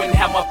your door and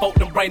have my folk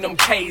to bring them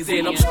K's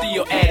in. I'm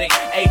still at it,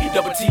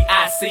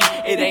 A-double-T-I-C.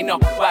 It ain't no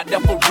about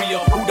that for real.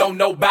 Who don't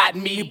know about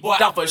me,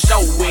 but I'm for sure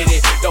with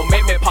it. Don't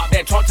make me pop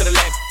that trunk to the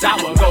left, I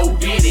will go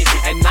get it.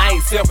 And I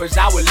ain't selfish,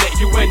 I will let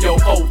you in your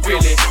folk feel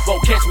it.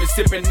 Won't catch me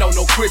sippin' on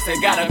no Chris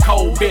and got a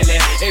cold Billy.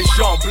 It's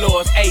Jean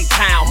Blood's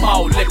A-Town,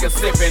 all liquor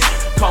sippin'.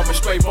 Coming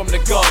straight from the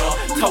gutter.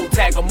 Toe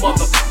tag a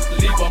mother,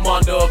 leave him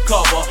under a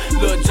cover.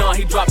 Lil John,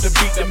 he dropped the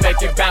beat to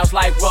make it bounce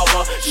like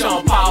rubber.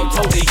 Sean Paul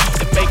told the heat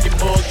to make it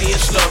mug and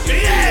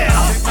sluggy.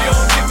 Yeah! If you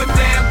don't give a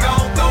damn,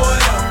 gon' throw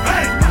it up.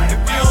 Hey! If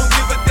you don't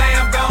give a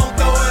damn, gon'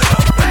 throw it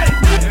up. Hey!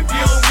 If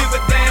you don't give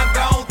a damn,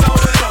 gon' throw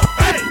it up.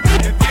 Hey!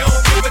 If you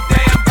don't give a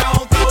damn,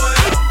 gon' throw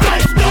it up. Hey!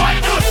 Start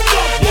the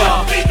stuff.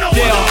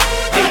 Yeah.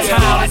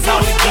 A-Town, it's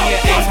all again.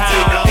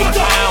 A-Town,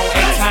 A-Town,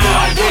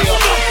 A-Town, yeah.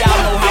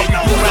 Y'all know how we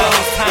do around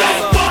this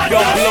time.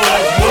 Young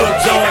Blood, Lil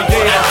John,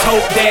 yeah. I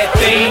told that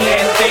thing,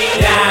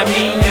 yeah, I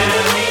mean.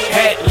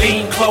 Hat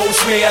lean, clothes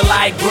smell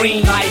like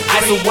green.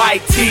 Ice and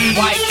white tea,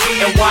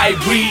 and white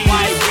weed.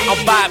 I'm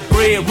buy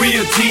bread,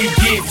 real G,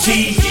 get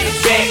cheese.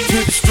 Back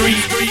to the street,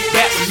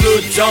 back to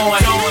Lil John.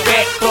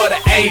 Back for the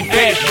A,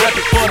 back,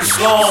 reppin' for the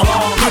slum.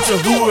 Put your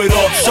hood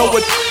up, show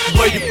it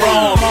where you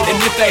from. And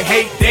if they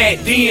hate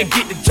that, then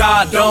get the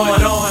job done.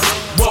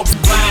 What we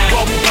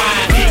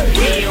find, big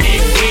wheel,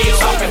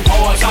 chopping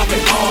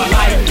hard,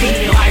 like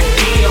beer,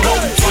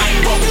 What we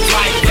drink,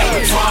 that we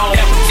draw.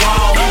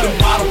 The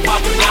bottle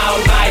popping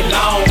all night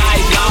long.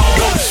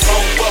 What we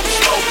smoke,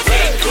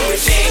 that good,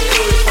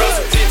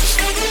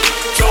 presidential.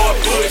 Joy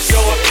push, how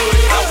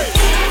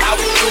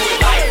we do it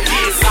like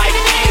this,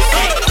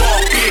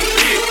 big.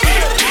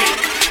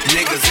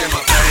 Niggas in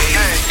my face,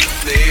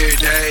 every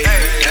day.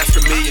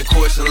 Asking me a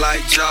question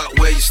like, Jock,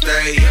 where you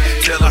stay?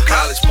 Tell them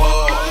college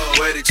ball,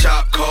 where the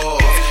chop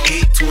cars.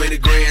 Eat 20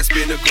 grand,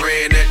 spend a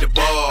grand at the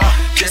bar.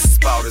 Just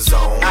about his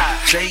own,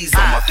 J's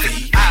on my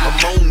feet. I'm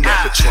on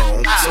that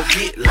Patron, so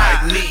get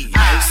like me.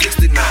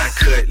 69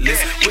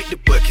 Cutlass with the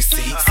bucket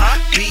seats.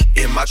 Beat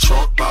in my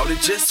trunk, bought it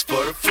just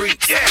for the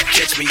freaks.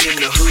 Catch me in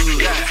the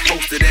hood,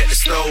 posted at the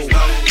stove.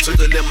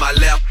 Twiddle in my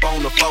lap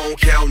on the phone,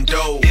 counting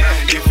dough.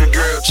 If your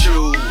girl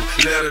chew,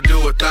 let her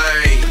do a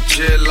thing.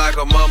 Just like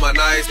a mama,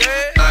 nice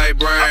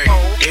brain.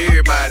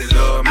 Everybody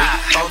love me,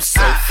 I'm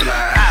so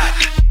fly.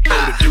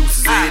 Throw the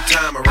deuces every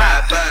time I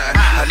ride by.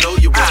 I know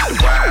you wonder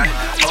why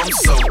I'm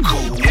so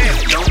cool.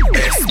 Don't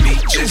ask me,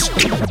 just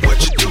do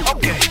what you do.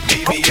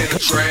 Meet me in the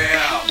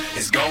trail,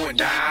 it's going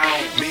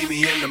down. Meet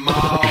me in the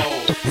mall,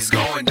 it's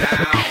going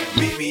down.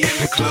 Meet me in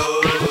the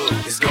club,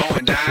 it's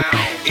going down.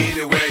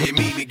 Anywhere you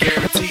meet me,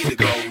 guaranteed to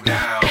go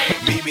down.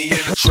 Meet me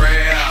in the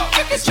trail,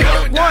 it's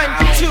going down.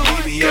 1, 2,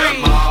 Meet me in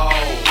the mall,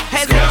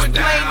 has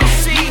explained to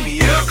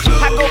see.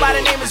 I go by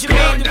the name of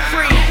Jermaine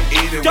Dupri.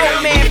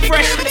 Dope man,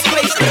 fresh in the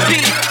place to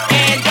be.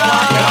 And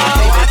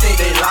I think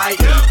they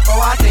like it. Oh,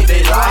 I think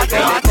they like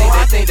it. I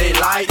think they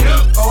like it.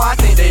 Oh, I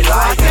think they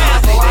like it.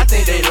 I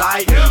think they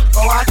like it.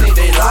 Oh, I think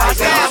they like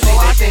it.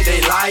 I think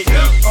they like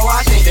it. Oh,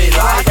 I think they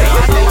like it.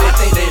 I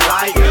think they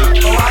like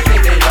it. Oh, I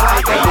think they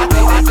like it.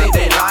 I think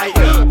they like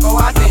it. Oh,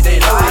 I think they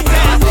like it.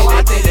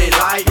 I think they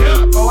like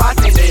it. Oh, I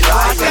think they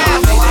like it.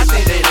 I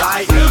think they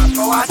like it.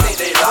 Oh, I think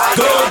they like it.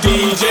 Go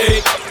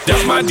DJ,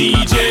 that's my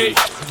DJ.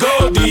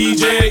 Go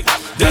DJ,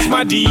 that's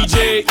my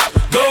DJ.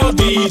 Go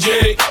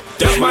DJ,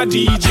 that's my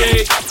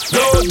DJ.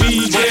 Go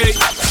DJ,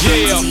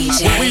 yeah.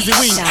 Weezy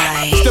Wee,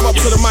 step up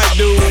to the mic,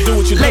 dude. Do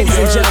what you do. ladies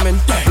and gentlemen,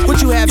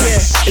 what you have here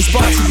is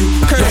brought to you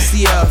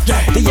courtesy of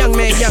the young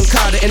man, Young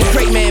Carter, and the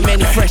great man,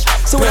 Manny Fresh.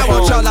 So what I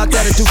want y'all out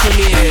there to do for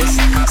me is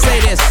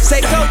say this.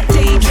 Say go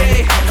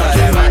DJ, cause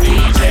that's my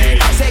DJ.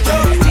 Say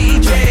go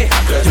DJ,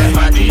 cause that's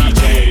my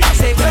DJ.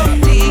 Say go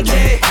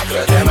DJ,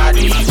 cause that's my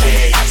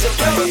DJ. So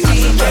go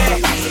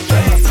DJ.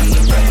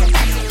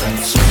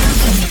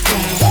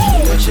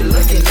 What you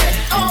looking at?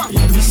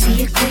 Let me see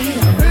your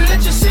grill.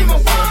 Let you see my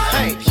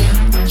wine.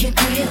 Your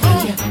grill,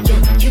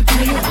 your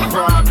grill.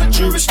 Rob the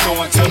jewelry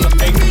store and tell them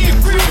make me a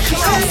grill.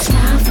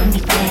 Smile for me,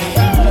 babe.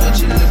 What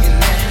you looking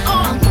at? I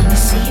wanna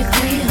see your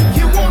grill.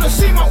 You wanna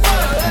see my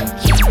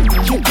what?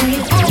 Your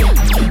grill, your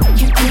grill.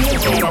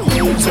 Got a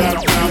whole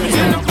top down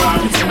in the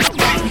bottom.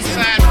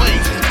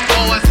 Sideways,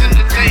 boys in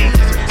the days.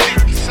 Take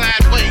me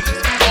sideways,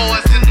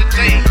 boys in the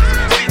days.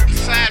 Take me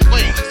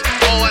sideways,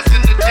 boys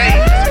in the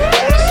days.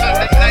 On a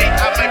Sunday night,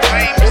 I may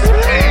pay me some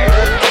pay.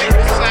 Take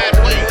me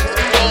sideways,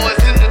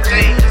 boys in the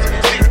days.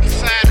 Take me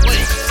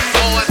sideways,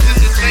 boys in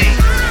the days.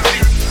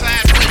 Take me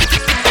sideways,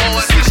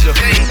 boys in the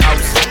days. On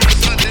a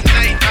Sunday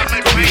night, I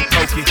may pay me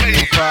some pay.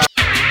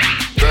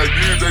 Back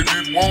then they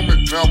didn't want me,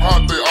 now I'm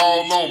hot, they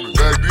all on me.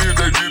 Back then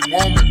they didn't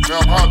want me, now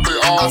I'm hot, they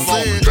all on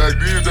me. Back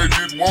then they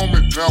didn't want me,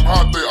 now I'm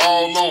hot, they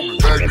all on me.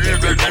 Back then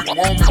they didn't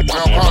want me, now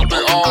I'm hot, they all on me.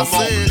 Back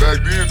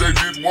then they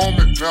didn't want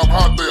me, now I'm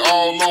hot, they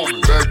all on me.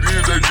 Back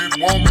then they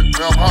didn't want me,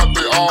 now I'm hot,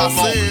 they all on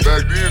me.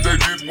 Back then they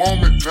didn't want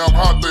me, now I'm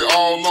hot, they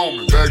all on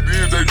me. Back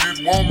then they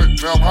didn't want me,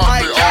 now I'm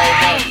hot, they all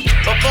on me.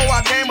 Before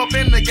I came up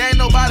in the game,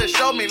 nobody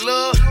showed me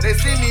love. They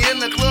see me in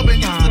the club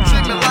and used to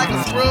treat me like a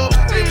scrub.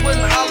 They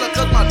wouldn't holler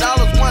cause my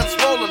dollars wasn't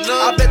swollen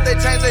up. I bet they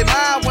changed their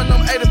mind when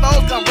them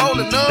 84s come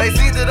rolling up. They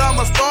see that I'm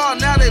a star,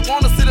 now they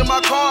wanna sit in my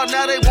car.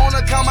 Now they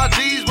wanna count my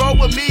G's, roll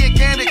with me and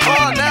candy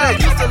car. Now they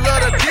used to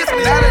love to diss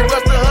me, now they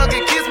rush to hug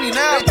and kiss me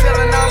now. They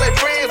telling all their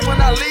friends when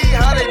I leave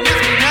how they miss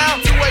me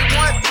now.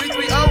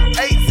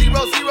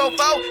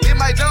 281-330-8004. Hit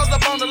Mike Jones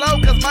up on the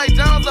low cause Mike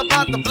Jones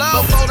about to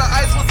blow. Before the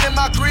ice was in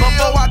my grill,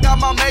 before I got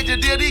my major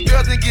deal, these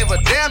girls didn't give a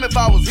damn if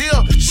I was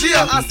here. Shit,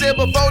 I said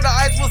before the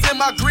ice was in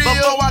my grill,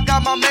 before I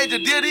got my major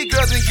deal, these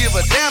girls didn't give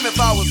a damn if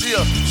I was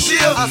here. Shit,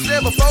 I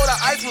said before the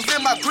ice was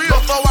in my grill,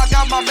 before I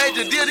got my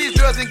major deal, these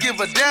girls didn't give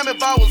a damn if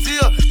I was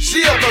here.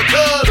 Shit,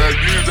 because back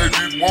then they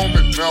didn't want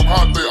me, now I'm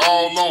hot, they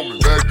all on me.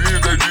 Back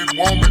then they didn't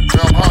want me,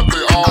 now I'm hot,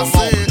 they all on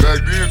me. Back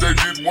then they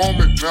didn't want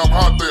me, now I'm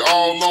hot, they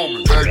all on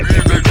me. Back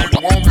then they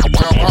didn't want me,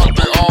 now I'm hot,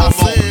 they all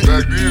on me.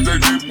 Back then they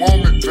didn't want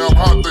me, now I'm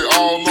hot, they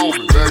all on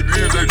me. Back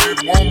then they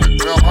didn't want me,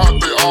 now I'm hot,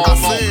 they all on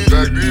me.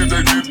 Back then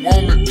they didn't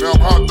want me, now I'm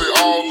hot, they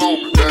all on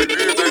me. Back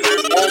then they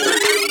didn't want me.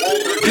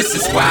 This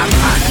is why I'm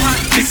hot.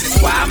 This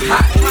is why I'm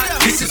hot.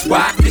 This is why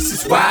I'm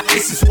hot.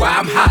 This is why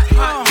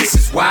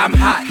I'm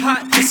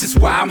hot. This is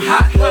why I'm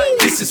hot.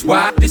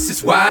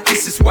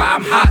 This is why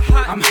I'm hot.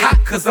 I'm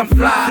hot cause I'm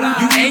fly.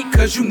 You ain't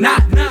cause you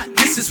not.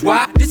 This is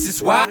why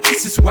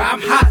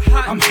I'm hot.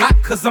 I'm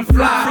hot cause I'm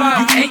fly.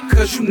 You ain't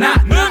cause you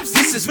not.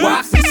 This is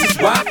why I'm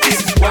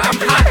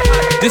hot.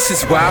 This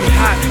is why I'm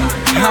hot.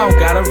 I don't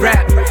gotta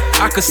rap.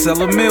 I could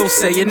sell a mill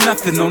saying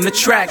nothing on the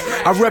track.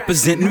 I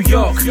represent New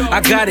York.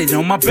 I got it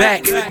on my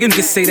back.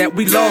 Niggas say that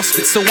we lost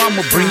it, so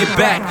I'ma bring it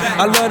back.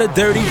 I love the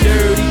dirty,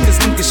 cause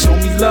niggas show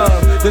me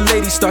love. The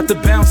ladies start to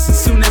bounce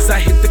as soon as I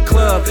hit the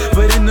club.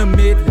 But in the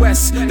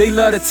Midwest, they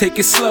love to take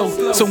it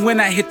slow. So when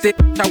I hit the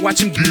I watch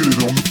them get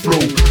it on the floor.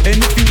 And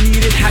if you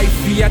need it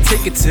hyphy, I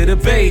take it to the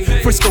Bay.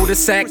 Frisco to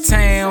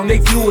Sacktown, they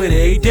do it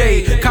every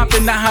day.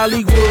 Compton to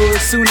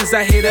Hollywood, soon as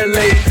I hit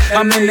LA.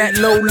 I'm in that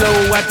low,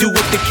 I do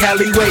it the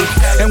Cali way.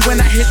 And when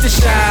I hit the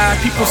Shy,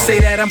 people say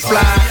that I'm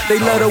fly. They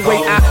love the way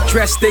I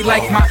dress, they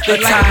like my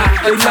attire.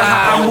 They love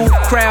how I move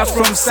crowds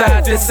from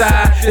side to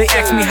side. They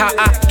ask me how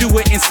I do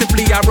it, and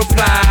simply I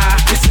reply,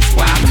 this is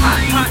why I'm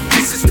hot.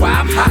 This is why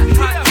I'm hot.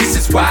 This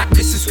is why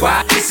I'm hot.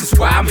 This is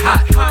why I'm hot.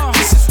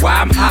 This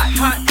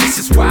is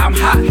why I'm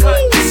hot.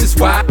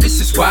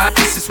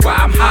 This is why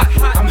I'm hot.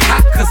 I'm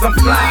hot cause I'm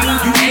fly.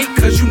 You ain't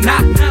cause you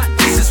not.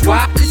 This is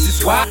why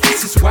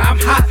I'm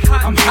hot.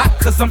 I'm hot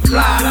cause I'm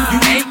fly. You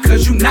ain't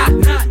cause you not.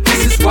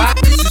 This is why I'm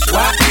hot.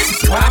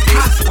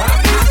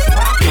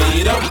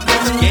 Get up,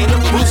 get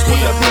them boots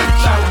with a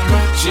bitch out.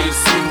 Gucci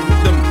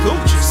suit, them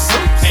Gucci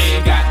suits.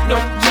 Ain't got no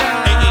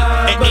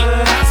job, but I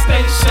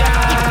stay shy.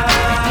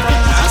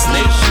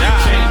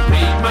 Can't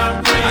pay my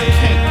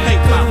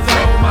rent,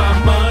 throw my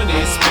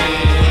money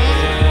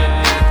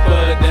spent.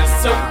 But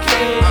that's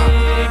okay,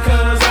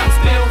 cause I'm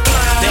still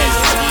fly.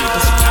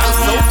 I'm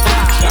so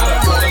fly. Got a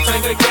quarter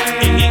tank of gas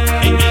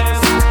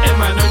in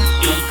my new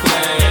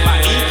E-Class.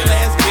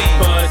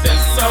 But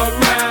that's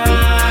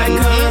alright,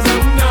 cause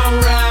I'm gon'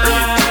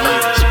 ride.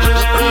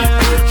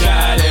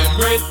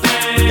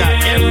 Got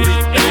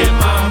everything in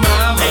my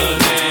mama name.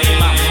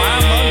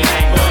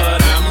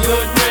 But I'm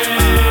good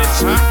rich.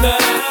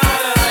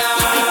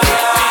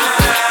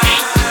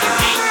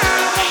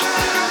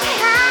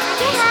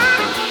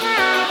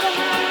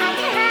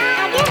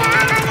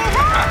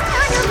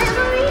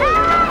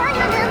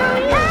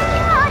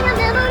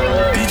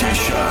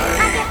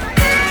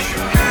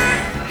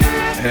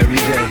 Every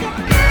day,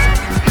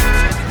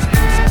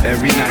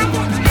 every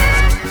night,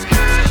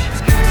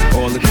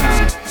 all the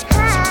time.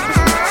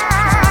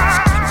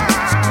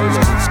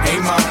 Hey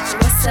mom,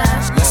 What's up?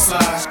 let's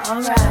slide.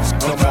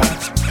 Alright. Okay,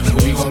 and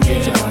we gon'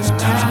 get it on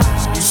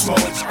tonight. You smoke,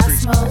 I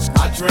smoke. I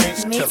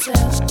drink. Me too.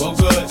 Go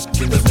good, cause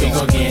we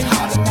gon' get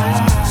hot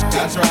tonight.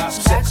 Got drops,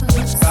 Got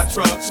coops. got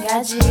trucks.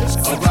 Got G's.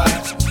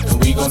 Alright,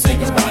 and we gon' take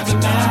a ride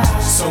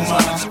tonight. So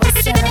mom,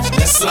 What's up?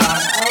 let's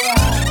slide.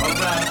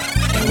 Alright,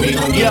 and we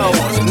gon' get Yo, it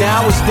on tonight.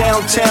 now it's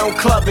downtown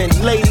clubbing,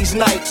 ladies'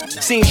 night.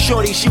 Seen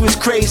Shorty, she was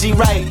crazy,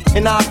 right?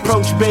 And I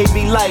approached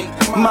baby light.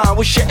 Mom,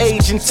 what's your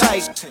age and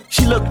type?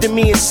 She looked at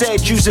me and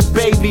said, you's a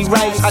baby,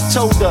 right? I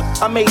told her,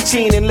 I'm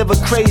 18 and live a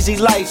crazy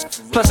life.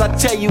 Plus I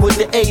tell you what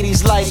the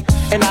 80s like,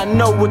 and I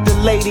know what the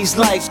ladies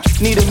like.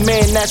 Need a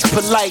man that's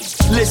polite,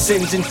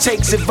 listens and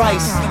takes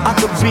advice. I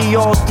could be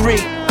all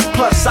three,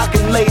 plus I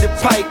can lay the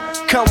pipe.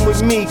 Come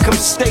with me, come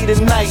stay the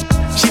night.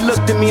 She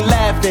looked at me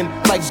laughing,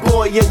 like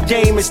boy your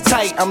game is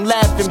tight. I'm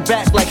laughing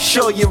back like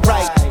sure you're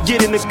right.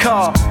 Get in the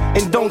car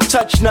and don't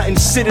touch nothing,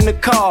 sit in the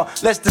car,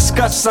 let's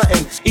discuss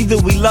something. Either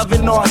we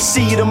loving or I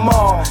see you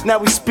tomorrow. Now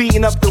we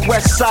speeding up the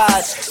west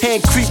side,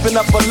 hand creeping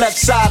up her left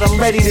side. I'm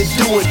ready to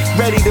do it,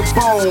 ready to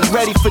bone,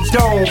 ready for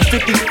dome.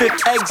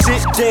 55th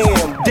exit,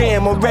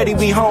 damn, already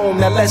we home.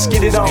 Now let's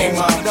get it on. Hey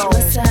mom,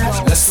 What's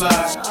up? let's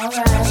slide.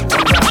 Alright.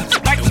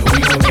 And we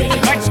gon' get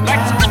it on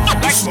tonight.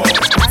 You smoke, I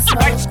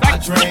smoke. I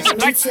drink.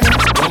 Me too.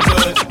 Go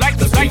good,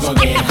 cause we gon'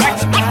 get hot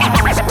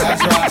tonight. Got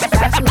drops,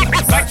 Got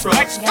coops. got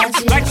trucks. Got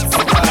G's.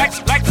 Alright,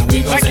 and we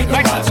gon' take a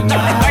ride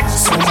tonight.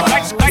 So mom,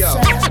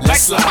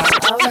 let's slide.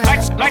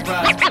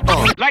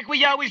 Like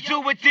we always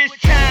do at this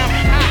time, I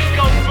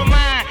go for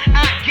mine, I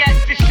got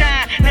to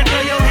shine. Now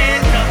throw your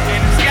hands up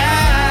in the sky.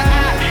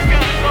 I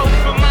go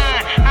for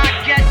mine, I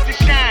got to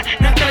shine.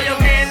 Now throw your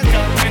hands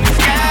up in the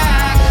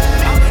sky.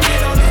 I'ma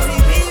get on the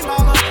TV,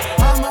 mama.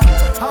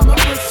 I'ma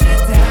push it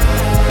down.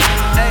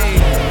 Hey,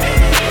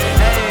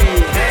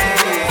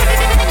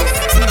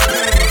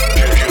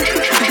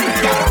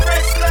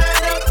 Fresh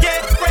line up,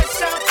 get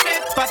fresh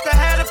outfit. About to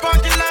have the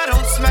parking lot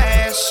on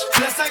smash.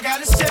 Plus I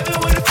got a 7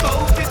 with a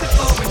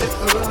 454 with the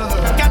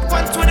got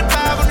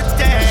 125 on the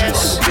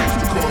dash.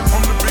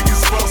 I'm the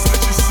biggest boss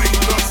that you seen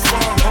thus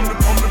far. I'm the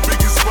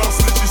biggest boss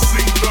that you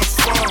seen thus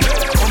far.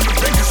 I'm the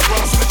biggest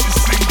boss that you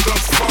seen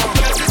thus far.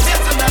 It's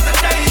just another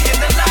day in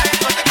the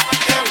life of the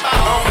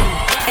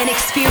An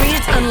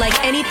experience unlike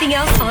anything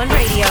else on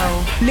radio.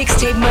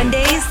 Mixtape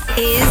Mondays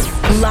is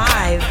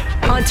live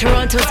on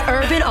Toronto's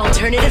urban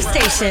alternative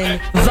station,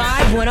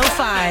 Vibe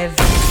 105.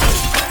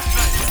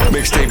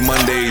 Mixtape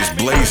Mondays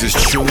blazes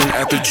tune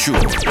after tune.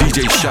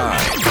 DJ Shy,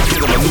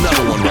 give him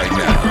another one right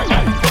now.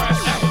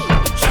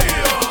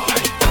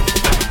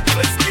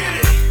 Let's get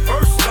it.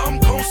 First I'm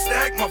gon'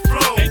 stack my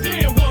flow.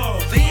 Then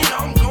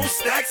I'm gon'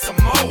 stack some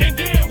more.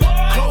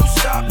 Close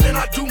shop, then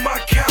I do my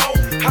count.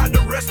 Hide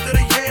the rest of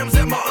the yams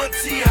at my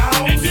auntie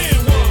house.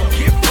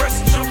 Get fresh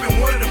and jump in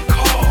one of them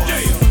cars.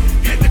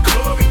 Hit the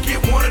club and get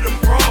one of them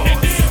bras.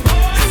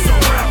 It's a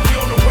wrap, we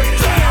on the way to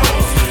the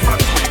house. I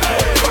keep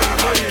on fire,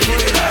 I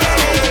get it out.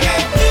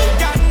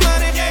 got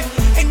money,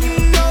 and you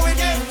know it.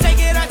 Take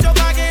it out your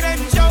pocket and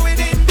show it,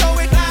 and throw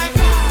it like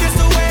this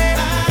the way,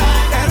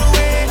 that the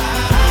way,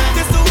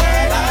 this the way,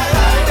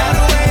 that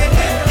the way.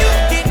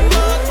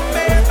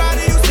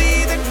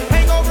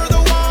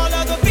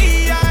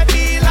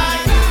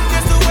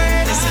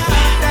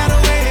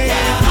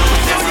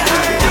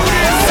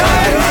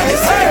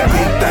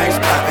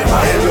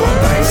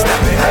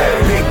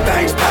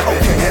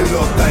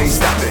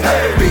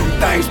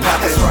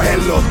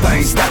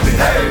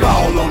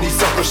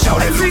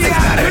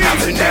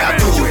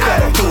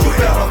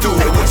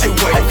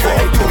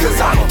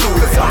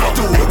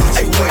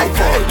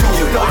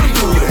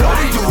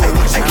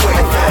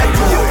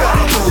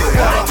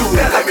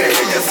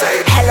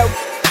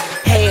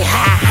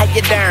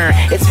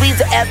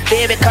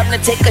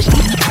 take a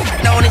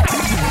on it.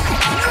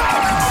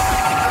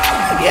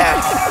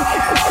 Yeah.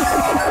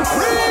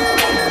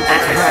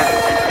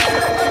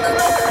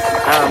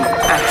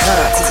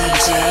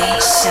 DJ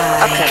Shy.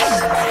 Okay.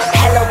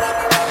 Hello.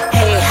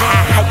 Hey,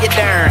 hi, how you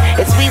doing?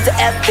 It's Visa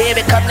F,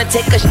 baby, come to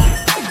take a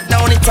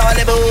on the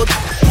toilet boot.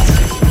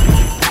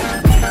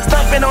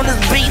 Stumping on this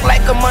beat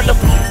like a mother.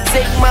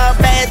 Take my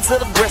bag to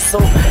the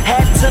bristle,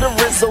 hat to the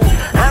rizzle.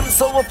 I'm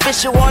so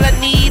official, all I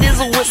need is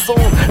a whistle.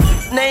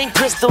 Name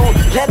Crystal,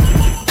 let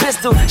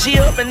pistol. She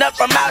open up,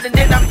 I'm out, and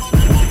then I'm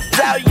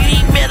out. You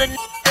ain't met a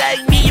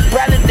like me, you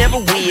probably never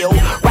will.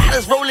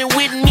 Riders rolling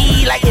with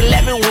me like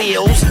 11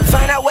 wheels.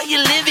 Find out where you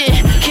living,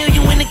 kill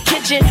you in the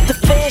kitchen. The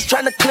fans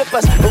trying to clip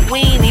us, but we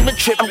ain't even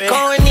tripping. I'm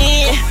going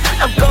in,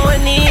 I'm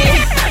going in,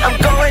 I'm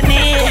going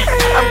in,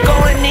 I'm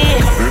going in.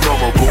 And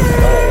I'ma go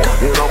hard,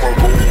 and I'ma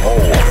go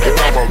hard, and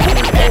I'ma go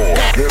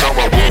hard, and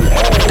I'ma go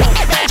hard.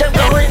 I'm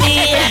going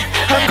in,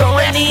 I'm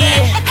going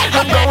in,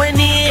 I'm going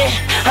in,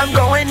 I'm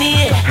going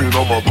in. And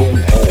I'ma go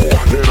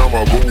hard, and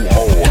I'ma go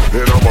hard,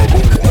 and I'ma go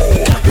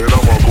hard, and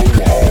I'ma go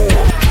hard.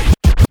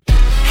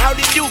 How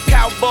did you,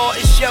 cowboy?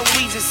 It's Young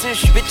Weezy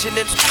since you bitchin'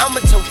 it. I'ma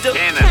tote the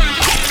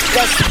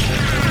that's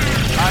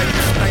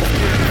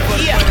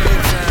yeah.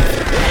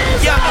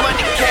 Young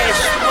money,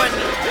 cash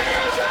money.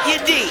 You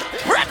dig?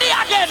 Ready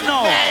again,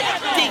 no.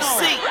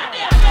 DC.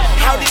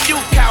 How did you,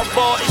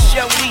 cowboy? It's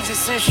Young Weezy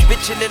since you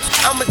bitchin' it.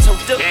 I'ma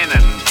tote the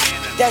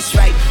That's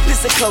right,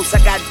 listen close, I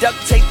got duct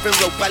tape and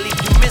rope. I leave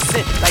you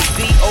missing like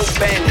V.O.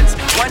 Bannons.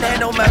 One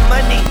hand on my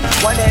money,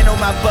 one hand on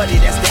my buddy.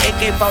 That's the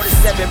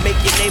AK-47, make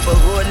your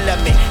neighborhood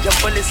love me. The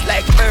bullets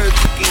like herbs,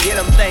 you can hear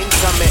them things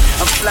coming.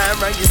 I'm flying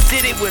around your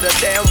city with a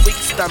damn weak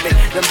stomach.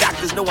 Them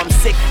doctors know I'm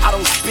sick, I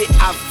don't spit,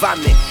 I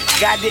vomit.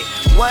 Got it,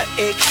 one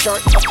egg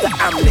short of the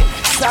omelet.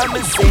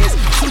 Simon says,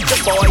 shoot the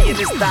boy in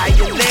his thigh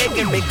and leg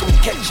and make him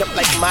catch up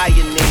like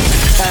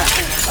mayonnaise.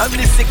 I'm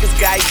the sickest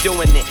guy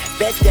doing it.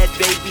 Bet that,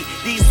 baby.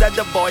 These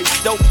other boys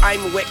dope.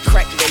 I'm wet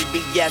crack,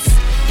 baby. Yes.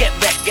 Get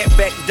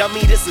back,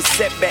 dummy. This is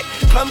setback.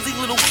 Clumsy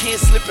little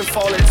kids slip and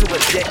fall into a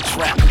death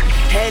trap.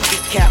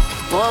 Handicap,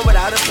 born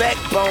without a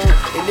backbone.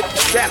 And if the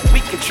strap,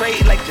 we can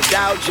trade like the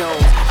Dow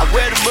Jones. I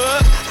wear the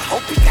mug. I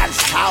hope he got his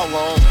towel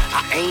on.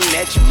 I aim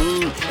at you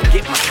mean and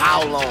get my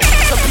howl on.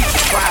 Some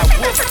people cry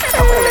whoop.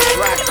 I'm on that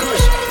dry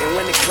kush. And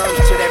when it comes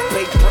to that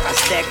paper, I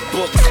stack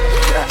books.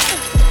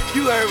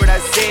 You heard what I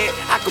said.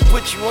 I could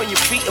put you on your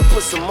feet and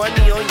put some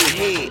money on your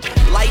head.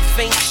 Life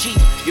ain't cheap,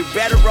 you're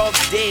better off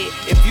dead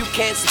if you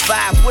can't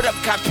survive. What up,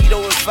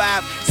 Capito and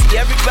 5? See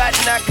everybody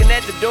knocking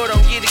at the door,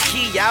 don't get a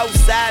key. You're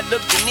outside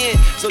looking in,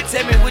 so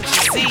tell me what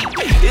you see.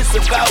 It's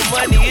about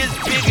money, it's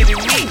bigger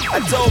than me.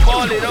 I told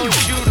Marley, don't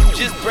shoot him,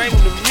 just bring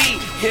him to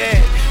me. Yeah,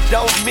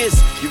 don't miss,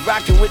 you're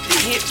rocking with the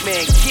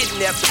hitman.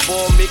 Kidnap the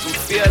boy, make him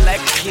feel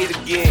like a kid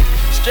again.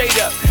 Straight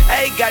up,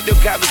 I ain't got no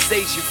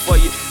conversation for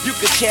you. You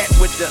can chat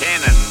with the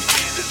Cannon.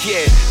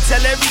 Yeah, tell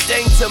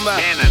everything to my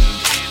Cannon.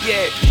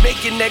 Yeah,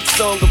 make your next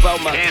song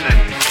about my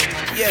Cannon.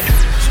 Yeah,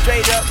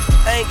 straight up,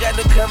 I ain't got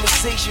no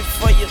conversation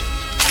for you.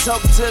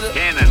 Talk to the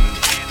Cannon.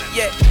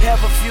 Yeah,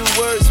 have a few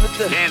words with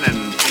the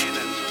Cannon.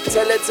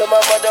 Tell it to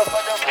my mother.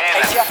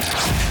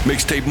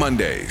 Mixtape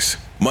Mondays.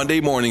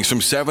 Monday mornings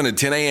from 7 to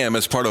 10 a.m.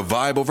 as part of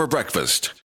Vibe Over Breakfast.